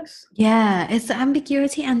ambiguous? Yeah, it's the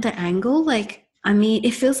ambiguity and the angle. Like, I mean,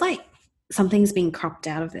 it feels like something's being cropped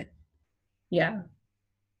out of it. Yeah.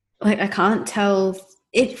 Like, I can't tell.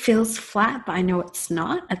 It feels flat, but I know it's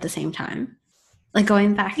not at the same time. Like,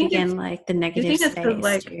 going back again, like the negative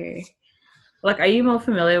space too. Like, are you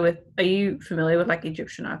familiar with like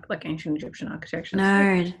Egyptian art, like ancient Egyptian architecture?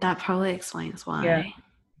 No, that probably explains why. Yeah.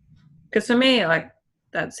 Because for me, like,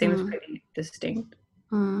 that seems pretty distinct.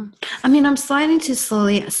 I mean, I'm starting to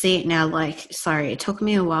slowly see it now. Like, sorry, it took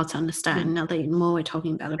me a while to understand. Now that more we're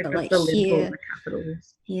talking about it, but like here,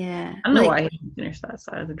 yeah. I don't know why he didn't finish that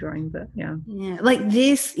side of the drawing, but yeah. Yeah, like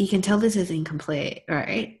this, you can tell this is incomplete,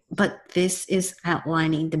 right? But this is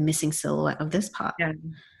outlining the missing silhouette of this part. Yeah.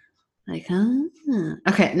 Like,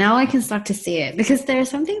 okay, now I can start to see it, because there are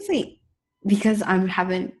some things like, because I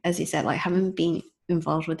haven't, as you said, like haven't been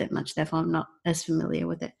involved with it much, therefore I'm not as familiar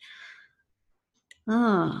with it.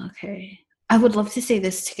 Oh, okay. I would love to see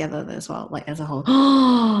this together as well, like as a whole.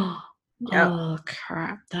 Oh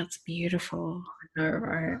crap, that's beautiful. I know,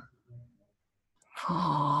 right?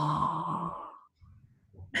 Oh.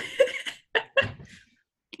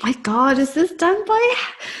 My God, is this done by?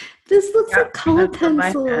 This looks like color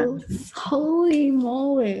pencils. Holy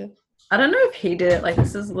moly! I don't know if he did it. Like,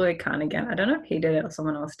 this is Louis Kahn again. I don't know if he did it or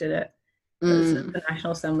someone else did it. It's the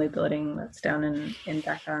National Assembly building that's down in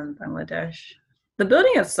Dhaka in Bangladesh. The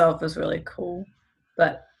building itself is really cool,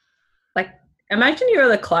 but like, imagine you were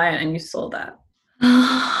the client and you saw that.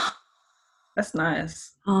 That's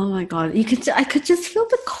nice. Oh my God, I could just feel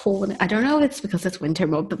the cold. I don't know if it's because it's winter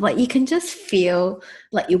mode, but like you can just feel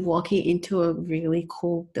like you're walking into a really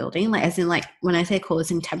cool building. Like, as in, like when I say cold,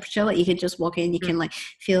 it's in temperature. Like you can just walk in, you can like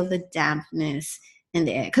feel the dampness in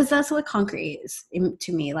the air, because that's what concrete is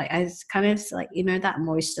to me. Like, I kind of like, you know, that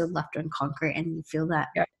moisture left on concrete, and you feel that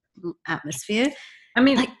atmosphere. I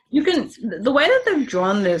mean, like, you can, the way that they've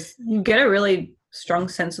drawn this, you get a really strong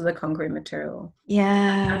sense of the concrete material.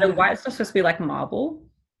 Yeah. And the white stuff's supposed to be like marble.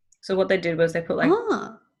 So what they did was they put like,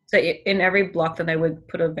 so in every block, then they would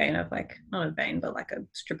put a vein of like, not a vein, but like a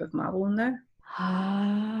strip of marble in there.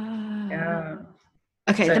 Yeah.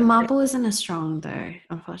 Okay, so the marble isn't as strong though,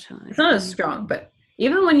 unfortunately. It's not as strong, but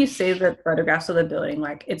even when you see the photographs of the building,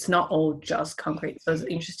 like it's not all just concrete. So there's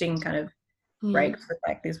interesting kind of breaks with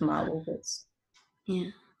like these marble bits. Yeah.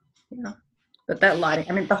 But that lighting,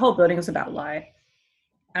 I mean, the whole building is about light,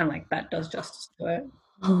 and like that does justice to it.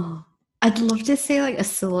 I'd love to see like a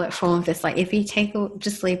silhouette form of this. Like, if you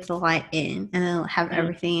just leave the light in and then have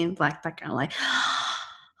everything in black background, like,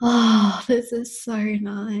 oh, this is so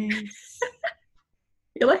nice.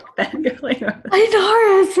 You're like fangirling over I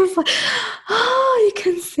know. It's just like, oh, you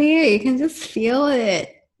can see it. You can just feel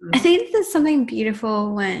it. I think there's something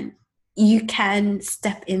beautiful when you can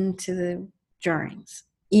step into the drawings.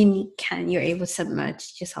 You're able to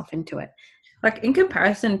submerge yourself into it. Like, in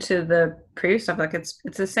comparison to the previous stuff, like it's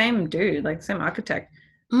the same dude, like the same architect,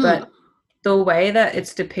 but the way that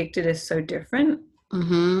it's depicted is so different.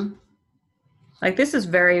 Like, this is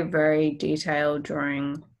very, very detailed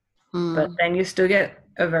drawing, but then you still get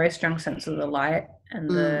a very strong sense of the light and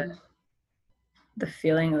the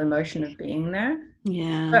feeling, the emotion of being there.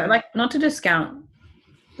 Yeah. So, like, not to discount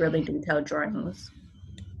really detailed drawings,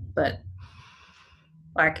 but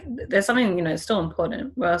like there's something, you know, still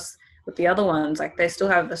important. Whereas with the other ones, like they still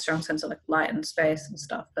have a strong sense of like light and space and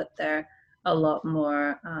stuff, but they're a lot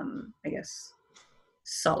more, I guess,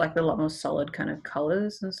 like a lot more solid kind of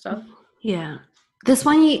colors and stuff. Yeah. This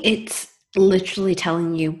one, it's literally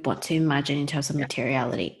telling you what to imagine in terms of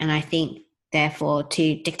materiality. And I think, therefore,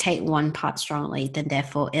 to dictate one part strongly, then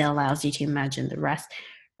therefore it allows you to imagine the rest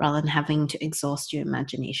rather than having to exhaust your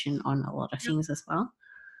imagination on a lot of things as well.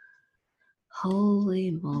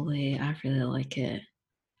 Holy moly, I really like it.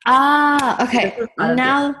 Okay.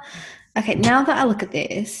 Now that I look at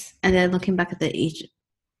this and then looking back at the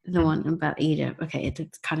the one about Egypt. Okay, it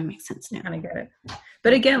kind of makes sense now. Kind of get it.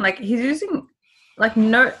 But again, like he's using like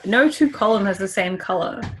no two column has the same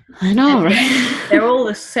color. I know, right? They're all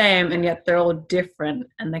the same, and yet they're all different,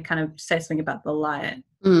 and they kind of say something about the light.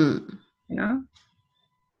 You know.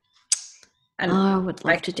 And I would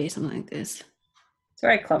love to do something like this. It's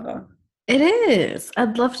very clever. It is.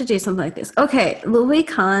 I'd love to do something like this. Okay, Louis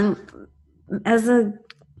Kahn, as a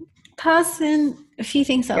person, a few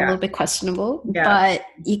things are a little bit questionable, but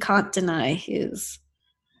you can't deny his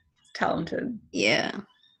talented. Yeah.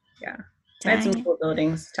 Made some cool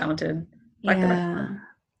buildings, talented. Like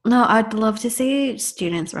No, I'd love to see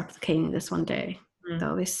students replicating this one day. That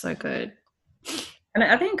would be so good. And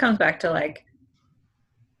I think it comes back to like,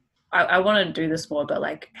 I want to do this more, but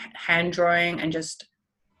like hand drawing and just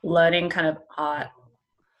learning kind of art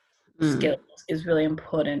skills is really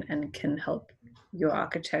important and can help your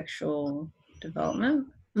architectural development.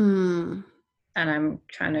 And I'm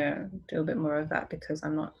trying to do a bit more of that because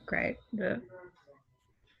I'm not great, but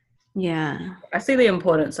I see the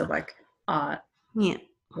importance of like art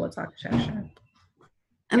towards architecture.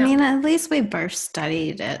 I mean, at least we both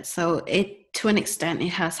studied it, so it, to an extent, it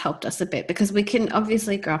has helped us a bit because we can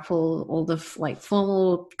obviously grapple all the like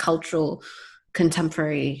formal, cultural,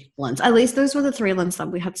 contemporary lens. At least those were the three lenses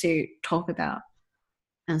that we had to talk about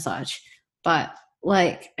and such. But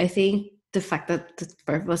like, I think the fact that the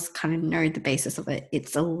both of us kind of know the basis of it,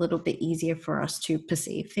 it's a little bit easier for us to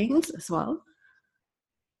perceive things as well.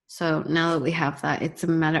 So now that we have that, it's a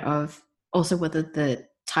matter of also whether the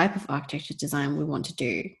type of architecture design we want to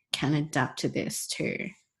do can adapt to this too.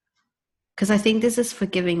 Because I think this is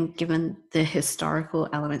forgiving given the historical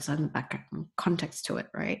elements and background context to it,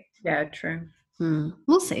 right? Yeah, true.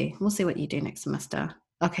 We'll see. We'll see what you do next semester.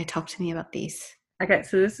 Okay, talk to me about these. Okay,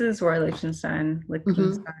 so this is Roy Lichtenstein.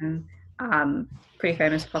 Pretty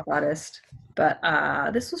famous pop artist. But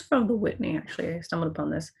this was from the Whitney, actually. I stumbled upon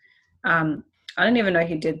this. I didn't even know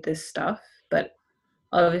he did this stuff, but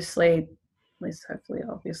obviously, at least hopefully,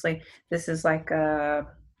 obviously, this is like a,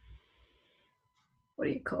 what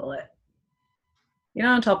do you call it? You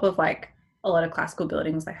know, on top of like a lot of classical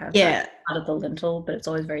buildings, they have out of the lintel, but it's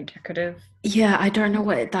always very decorative. Yeah, I don't know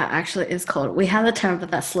what that actually is called. We have a term, but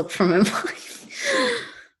that slipped from my mind.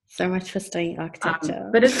 So much for studying architecture.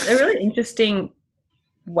 But it's a really interesting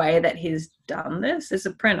way that he's done this. It's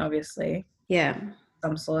a print, obviously. Yeah.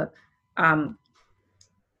 Some sort.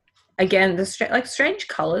 Again, the strange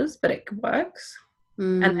colors, but it works.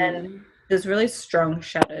 And then there's really strong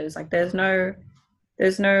shadows. Like there's no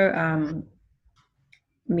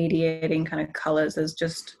mediating kind of colors. There's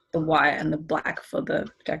just the white and the black for the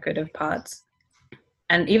decorative parts.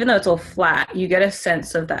 And even though it's all flat, you get a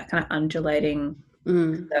sense of that kind of undulating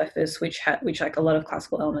surface, which like a lot of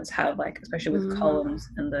classical elements have, like especially with columns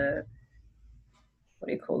and the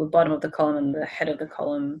bottom of the column and the head of the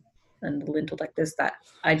column and the lintel. Like there's that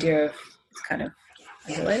idea of it's kind of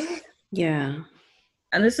undulating. Yeah.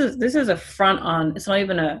 And this is a front on. It's not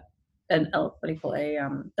even a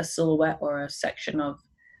silhouette or a section of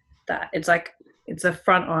that. It's like it's a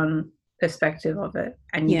front on perspective of it,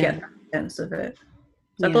 and you get that sense of it.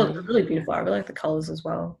 So I thought it was really beautiful. I really like the colors as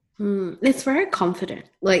well. It's very confident.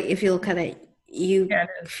 Like if you look at it, you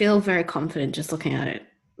feel very confident just looking at it.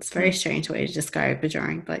 It's a very strange way to describe a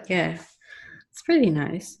drawing, but yeah, it's pretty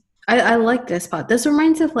nice. I like this part. This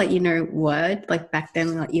reminds of like, you know, Word, like back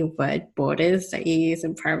then, like your Word borders that you use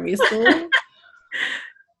in primary school.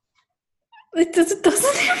 It doesn't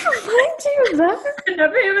even remind you of that. I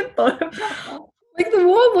never even thought about that. Like the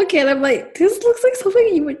more I look at it, I'm like, this looks like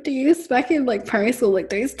something you would use back in like primary school, like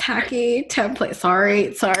those tacky templates.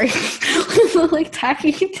 Sorry. Like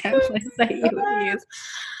tacky templates that you would use.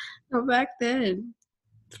 But back then,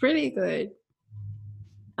 it's pretty good.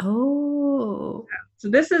 Oh. So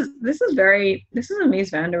this is a Mies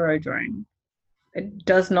van der Rohe drawing. It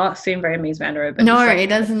does not seem very Mies van der Rohe. But no, it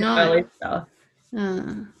does not. Early stuff.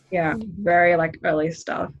 Yeah, very like early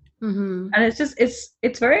stuff. And it's just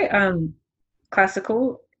it's very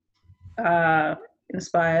classical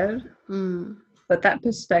inspired, but that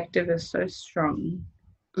perspective is so strong.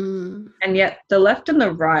 And yet the left and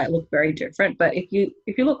the right look very different, but if you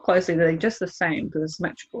look closely, they're just the same because it's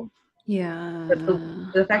symmetrical. But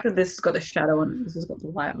the fact that this has got the shadow on it, this has got the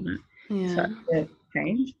light on it, so it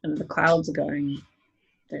changed, and the clouds are going,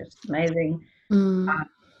 they're just amazing.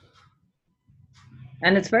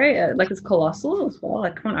 And it's very it's colossal as well.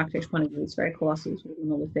 Like from an architecture point of view, it's very colossal, sort of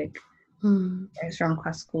monolithic, very strong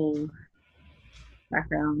classical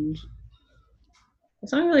background. There's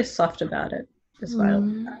something really soft about it, despite all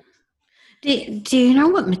that. Do you know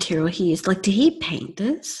what material he used? Like, did he paint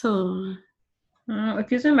this or?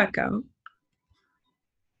 If you zoom back out,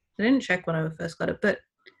 I didn't check when I first got it, but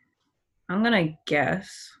I'm going to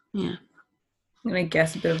guess. Yeah. I'm going to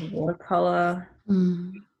guess a bit of watercolor,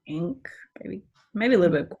 ink, maybe a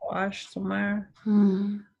little bit of gouache somewhere.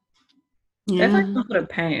 Yeah. Definitely some sort of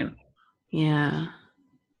paint. Yeah.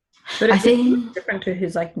 But I it's think different to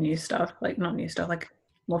his like new stuff, like not new stuff, like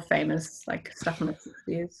more famous like stuff from the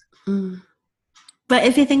 60s. But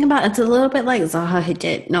if you think about it, it's a little bit like Zaha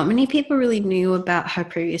Hadid. Not many people really knew about her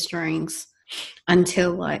previous drawings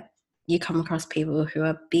until like you come across people who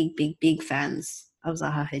are big fans of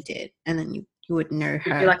Zaha Hadid, and then you would know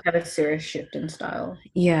her. You like have a serious shift in style.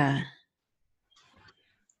 Yeah.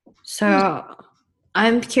 So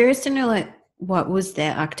I'm curious to know like what was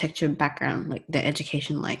their architecture background, like their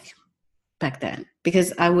education like back then,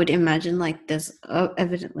 because I would imagine like there's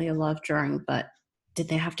evidently a lot of drawing, but did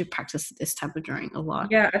they have to practice this type of drawing a lot?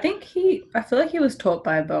 Yeah, I feel like he was taught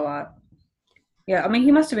by Beaux Art. Yeah, I mean,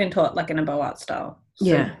 he must have been taught like in a Beaux Art style. So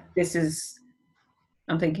yeah. This is,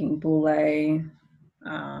 I'm thinking Boulay,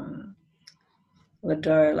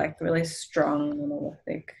 Ledoux, like really strong,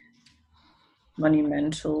 monolithic,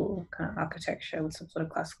 monumental kind of architecture with some sort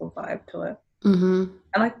of classical vibe to it. And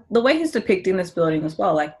like the way he's depicting this building as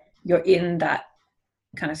well, like you're in that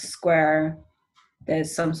kind of square.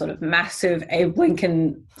 There's some sort of massive Abe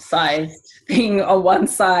Lincoln sized thing on one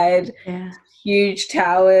side. Yeah. Huge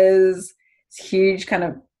towers, huge kind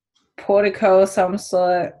of portico of some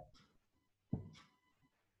sort.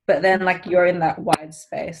 But then like you're in that wide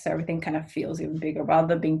space, so everything kind of feels even bigger rather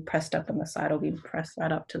than being pressed up on the side or being pressed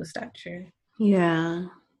right up to the statue. Yeah.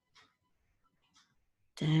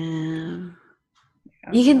 Damn.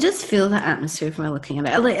 Yeah. You can just feel the atmosphere from looking at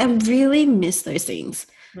it. Like I really miss those things.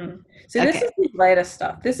 So this is his latest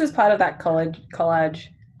stuff. This is part of that collage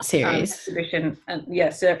series exhibition and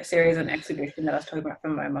series and exhibition that I was talking about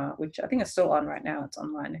from MoMA, which I think is still on right now. It's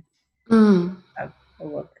online. Have a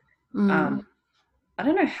look. I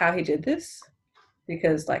don't know how he did this,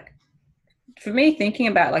 because like for me, thinking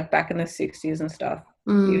about like back in the 60s and stuff,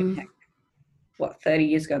 even, what 30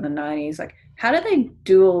 years ago in the 90s, like how did they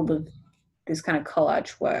do all of this kind of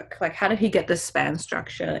collage work? Like how did he get this span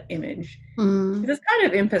structure image? It's kind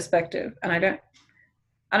of in perspective, and I don't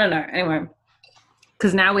know. Anyway,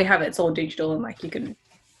 because now we have it's all digital and like you can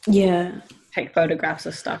take photographs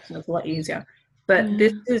of stuff, and it's a lot easier. But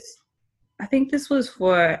I think this was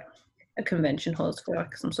for a convention hall, for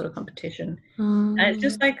like some sort of competition, and it's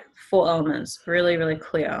just like 4 elements, really really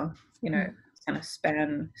clear, kind of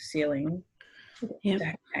span ceiling,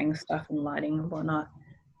 to hang stuff and lighting and whatnot.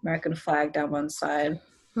 American flag down one side,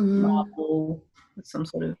 marble with some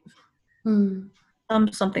sort of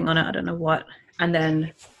something on it, I don't know what, and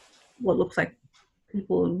then what looks like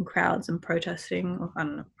people in crowds and protesting. Or, I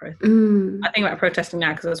don't know. I think about protesting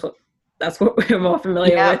now because that's what we're more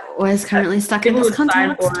familiar with. We're currently stuck in this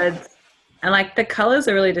context. Signboards, and like the colors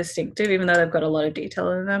are really distinctive, even though they've got a lot of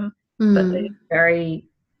detail in them. But they're very.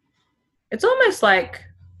 It's almost like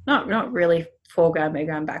not really foreground,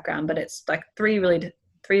 midground, background, but it's like three really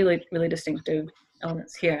distinctive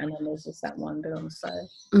elements here, and then there's just that one bit on the side.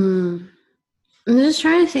 I'm just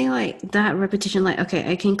trying to think like that repetition, like,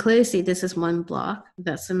 okay, I can clearly see this is one block,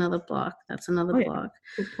 that's another block, that's another block.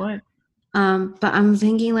 Good point. But I'm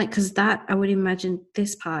thinking like, because that, I would imagine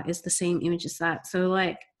this part is the same image as that. So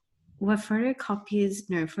like, photocopiers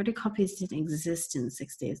didn't exist in the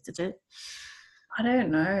 60s, did it? I don't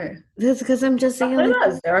know. That's because I'm just thinking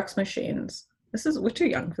like Xerox machines. We're too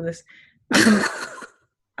young for this.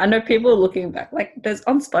 I know people looking back, like there's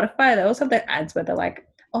on Spotify, they also have their ads where they're like,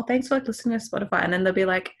 oh, thanks for like listening to Spotify, and then they'll be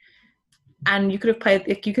like, and you could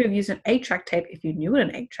have used an 8-track tape if you knew what an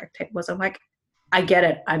 8-track tape was. I'm like, I get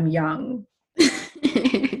it, I'm young.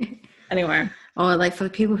 Anyway. Or like for the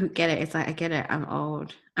people who get it, it's like, I get it, I'm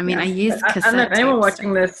old. I mean, I use cassette I don't know, anyone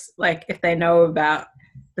watching this, like if they know about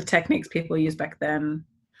the techniques people used back then,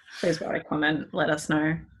 please write a comment, let us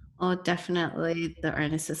know. Oh, definitely the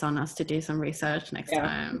onus is on us to do some research next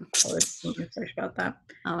time. I'll do some research about that.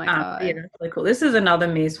 Oh my god. Yeah, really cool. This is another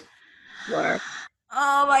Mies work.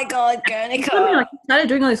 Oh my god, Guernica. Like, he started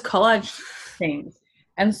doing all these collage things.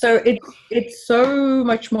 And so it's so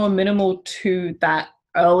much more minimal to that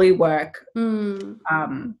early work with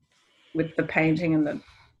the painting and the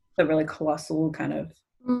really colossal kind of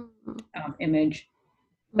image.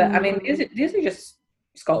 But I mean, these are just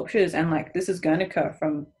sculptures, and like this is Guernica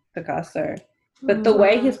from Picasso, but the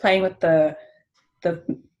way he's playing with the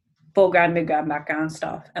foreground, midground, background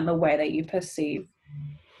stuff, and the way that you perceive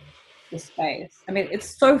the space. I mean,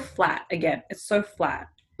 it's so flat. Again, it's so flat.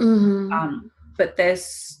 But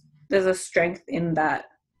there's a strength in that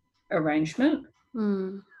arrangement.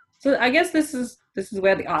 So I guess this is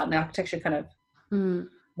where the art and the architecture kind of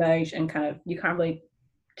merge and kind of, you can't really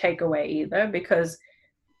take away either, because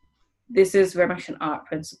this is very much an art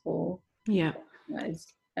principle. Yeah. That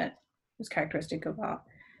is characteristic of art.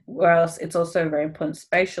 Whereas it's also very important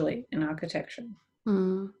spatially in architecture.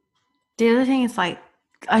 Mm. The other thing is like,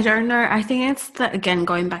 I don't know. I think it's that, again,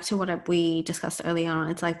 going back to what we discussed earlier on,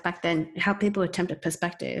 it's like back then how people attempted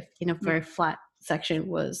perspective in a very flat section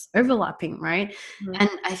was overlapping, right? And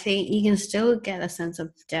I think you can still get a sense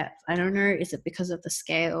of depth. I don't know, is it because of the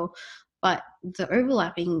scale? But the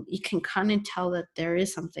overlapping, you can kind of tell that there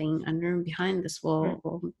is something under and behind this wall.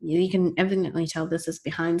 Or you can evidently tell this is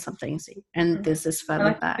behind something, and this is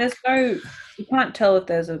further back. There's no, you can't tell if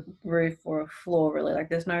there's a roof or a floor, really. Like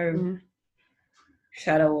there's no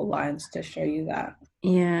shadow or lines to show you that.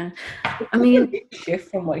 Yeah. I mean, a big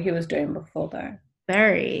shift from what he was doing before, though.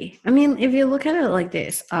 Very. I mean, if you look at it like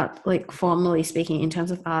this, like formally speaking, in terms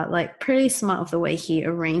of art, like pretty smart of the way he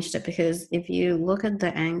arranged it, because if you look at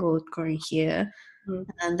the angle going here and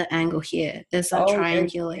then the angle here, there's a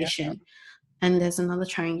triangulation and there's another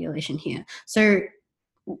triangulation here. So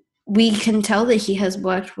we can tell that he has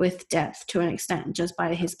worked with depth to an extent just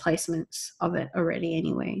by his placements of it already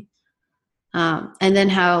anyway. And then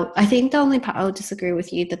how, I think the only part I'll disagree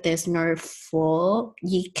with you that there's no floor,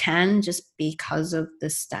 you can just because of the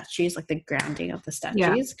statues, like the grounding of the statues.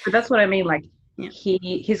 Yeah, but that's what I mean. Like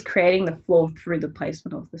he's creating the floor through the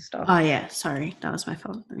placement of the stuff. Oh yeah, sorry, that was my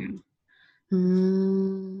fault.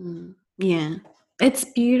 Yeah, it's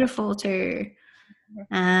beautiful too.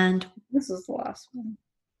 And this is the last one.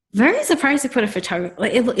 Very surprised to put a photography.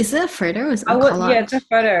 Like, is it a photo? Or is it a collage? Yeah, it's a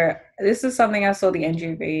photo. This is something I saw the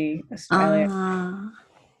NGV Australia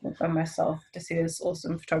by myself to see this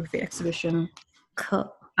awesome photography exhibition.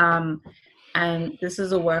 Cool. And this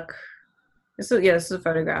is a work. This is a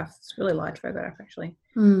photograph. It's a really large photograph, actually.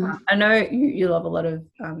 I know you love a lot of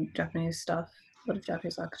Japanese stuff, a lot of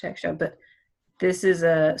Japanese architecture, but this is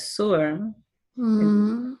a sewer.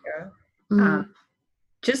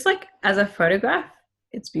 Just like as a photograph,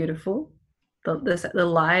 it's beautiful. The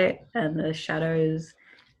light and the shadows,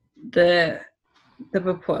 the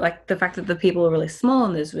report, like the fact that the people are really small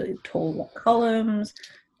and there's really tall columns,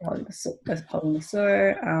 holding the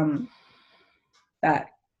sewer. That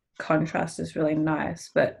contrast is really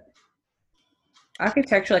nice. But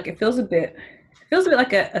architecture, like it feels a bit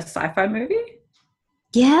like a sci-fi movie.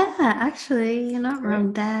 Yeah, actually, you're not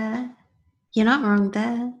wrong there. You're not wrong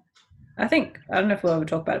there. I don't know if we'll ever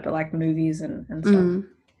talk about it, but like movies and stuff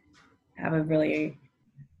have a really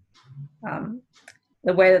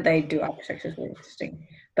the way that they do architecture is really interesting.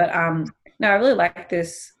 But no, I really like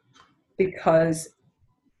this because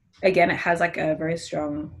again, it has like a very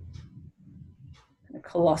strong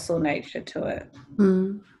colossal nature to it.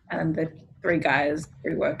 And the three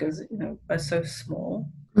workers, are so small.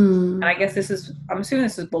 And I guess I'm assuming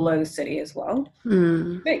this is below the city as well.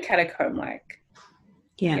 A bit catacomb-like.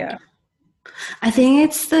 Yeah. I think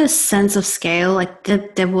it's the sense of scale, like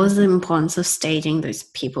there was the importance of staging those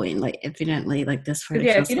people in, like evidently, like this photo.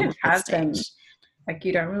 Yeah, if you didn't have them, like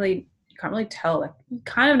you can't really tell. Like you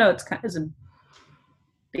kind of know it's a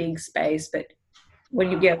big space, but when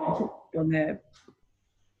you get on there,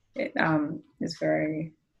 it is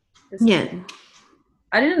very.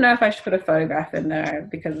 I didn't know if I should put a photograph in there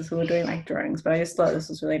because we were doing like drawings, but I just thought this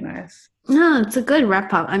was really nice. No, it's a good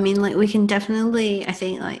wrap up. I mean, like we can definitely, I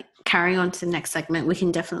think, like carrying on to the next segment, we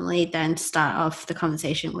can definitely then start off the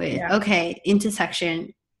conversation with, okay,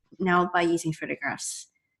 intersection, now by using photographs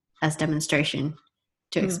as demonstration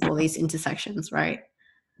to explore these intersections, right?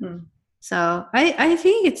 So I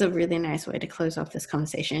think it's a really nice way to close off this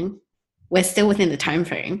conversation. We're still within the time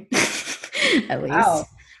frame, at least. Wow.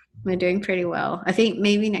 We're doing pretty well. I think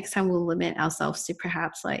maybe next time we'll limit ourselves to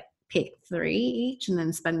perhaps like pick 3 each and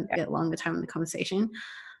then spend a bit longer time in the conversation.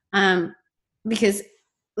 Because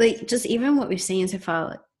like just even what we've seen so far,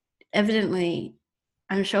 like, evidently,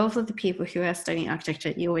 I'm sure for the people who are studying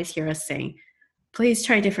architecture, you always hear us saying, please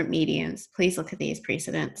try different mediums. Please look at these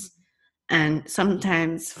precedents. And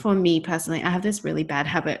sometimes for me personally, I have this really bad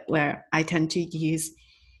habit where I tend to use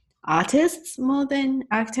artists more than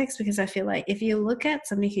architects, because I feel like if you look at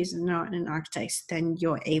somebody who's not an architect, then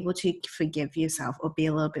you're able to forgive yourself or be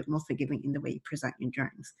a little bit more forgiving in the way you present your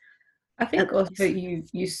drawings. I think also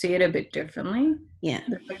you see it a bit differently. Yeah.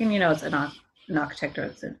 The second it's an architect or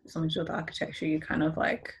it's something to do with architecture, you kind of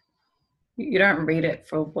like, you don't read it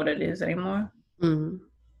for what it is anymore.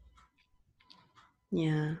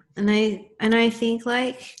 Yeah. And I think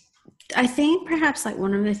like, I think perhaps like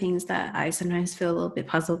one of the things that I sometimes feel a little bit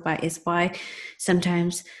puzzled by is why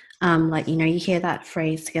sometimes like, you hear that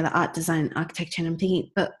phrase together, art, design, architecture, and I'm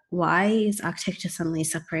thinking, but why is architecture suddenly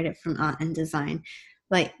separated from art and design?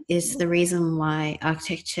 like is the reason why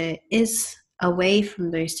architecture is away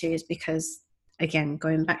from those two is because, again,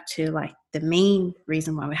 going back to like the main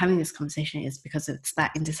reason why we're having this conversation is because it's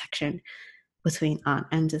that intersection between art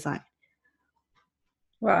and design.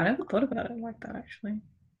 Wow, I never thought about it like that, actually.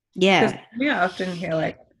 Yeah. I often hear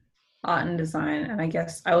like art and design, and I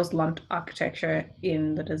guess I always lumped architecture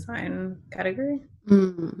in the design category.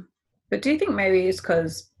 But do you think maybe it's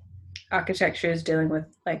because architecture is dealing with,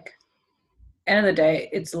 like, end of the day,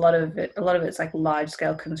 it's a lot of it's like large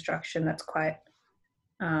scale construction that's quite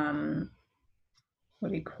what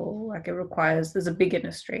do you call, like, it requires, there's a big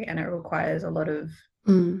industry and it requires a lot of,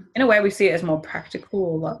 in a way we see it as more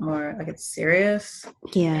practical, a lot more like it's serious.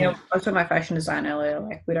 Yeah. You know, I was talking about fashion design earlier,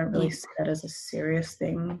 like we don't really see that as a serious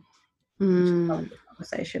thing.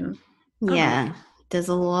 Conversation. Yeah, there's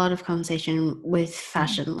a lot of conversation with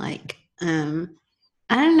fashion, like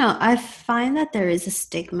I don't know, I find that there is a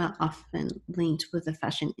stigma often linked with the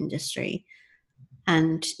fashion industry,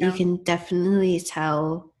 and you can definitely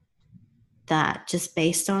tell that just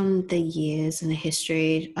based on the years and the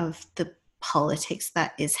history of the politics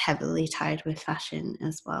that is heavily tied with fashion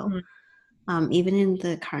as well. Even in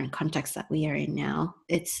the current context that we are in now,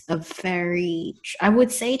 it's a very, I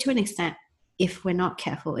would say to an extent, if we're not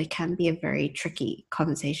careful, it can be a very tricky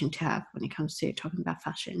conversation to have when it comes to talking about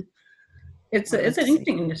fashion. It's an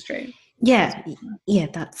interesting industry. Yeah,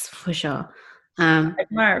 that's for sure. I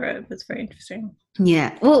admire it. It's very interesting.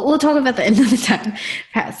 Yeah, we'll talk about that another time,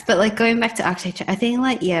 perhaps. But like going back to architecture, I think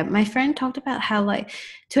like, yeah, my friend talked about how like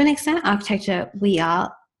to an extent architecture, we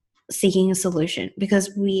are seeking a solution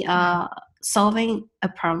because we are solving a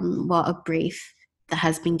problem, well, a brief that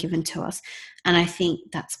has been given to us. And I think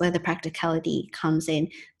that's where the practicality comes in.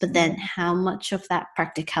 But then how much of that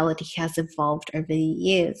practicality has evolved over the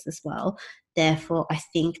years as well. Therefore, I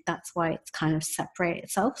think that's why it's kind of separated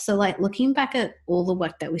itself. So like looking back at all the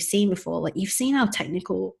work that we've seen before, like you've seen how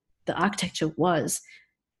technical the architecture was,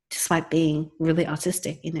 despite being really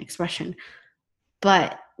artistic in expression.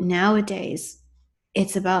 But nowadays,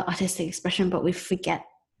 it's about artistic expression, but we forget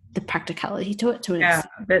the practicality to it.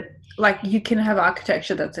 But like you can have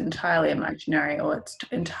architecture that's entirely imaginary or it's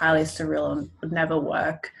entirely surreal and would never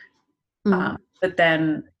work. But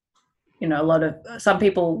then, you know, some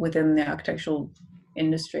people within the architectural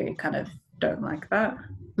industry kind of don't like that.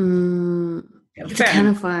 It's a can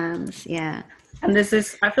of worms, yeah. And there's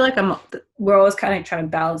this, I feel like we're always kind of trying to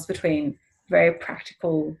balance between very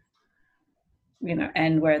practical, you know,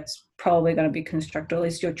 and where it's probably going to be constructed, or at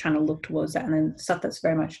least you're trying to look towards that, and then stuff that's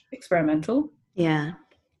very much experimental. Yeah.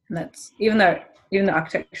 And that's, even the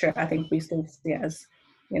architecture, I think we still see it as,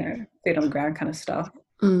 you know, feet on the ground kind of stuff.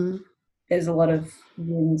 There's a lot of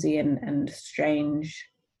whimsy and strange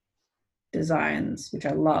designs, which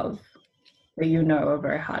I love, that you know are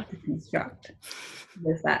very hard to construct.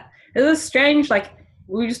 There's that. There's a strange, like,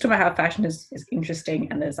 we just talk about how fashion is interesting,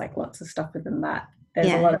 and there's like lots of stuff within that.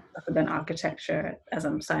 There's a lot of stuff within architecture, as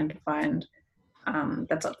I'm starting to find,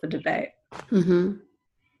 that's up for debate.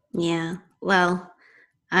 Yeah. Well,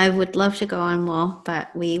 I would love to go on more,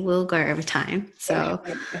 but we will go over time. So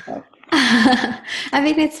I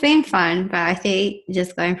mean, it's been fun, but I think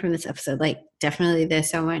just going from this episode, like definitely there's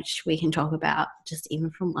so much we can talk about just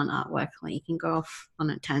even from one artwork. Like you can go off on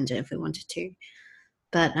a tangent if we wanted to.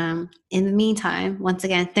 But in the meantime, once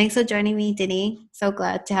again, thanks for joining me, Dini. So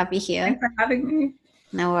glad to have you here. Thanks for having me.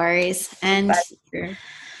 No worries. And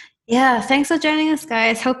yeah, thanks for joining us,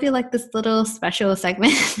 guys. Hope you like this little special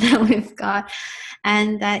segment that we've got.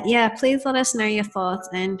 And that, yeah, please let us know your thoughts.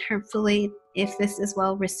 And hopefully, if this is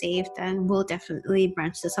well received, then we'll definitely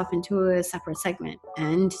branch this off into a separate segment.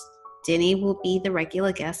 And Dini will be the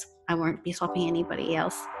regular guest. I won't be swapping anybody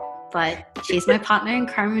else. But she's my partner in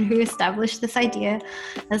crime and who established this idea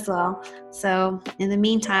as well. So in the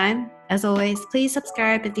meantime, as always, please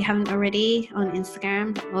subscribe if you haven't already on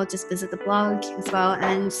Instagram, or just visit the blog as well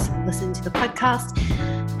and listen to the podcast.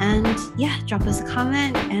 And yeah, drop us a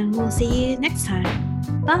comment and we'll see you next time.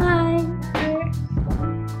 Bye.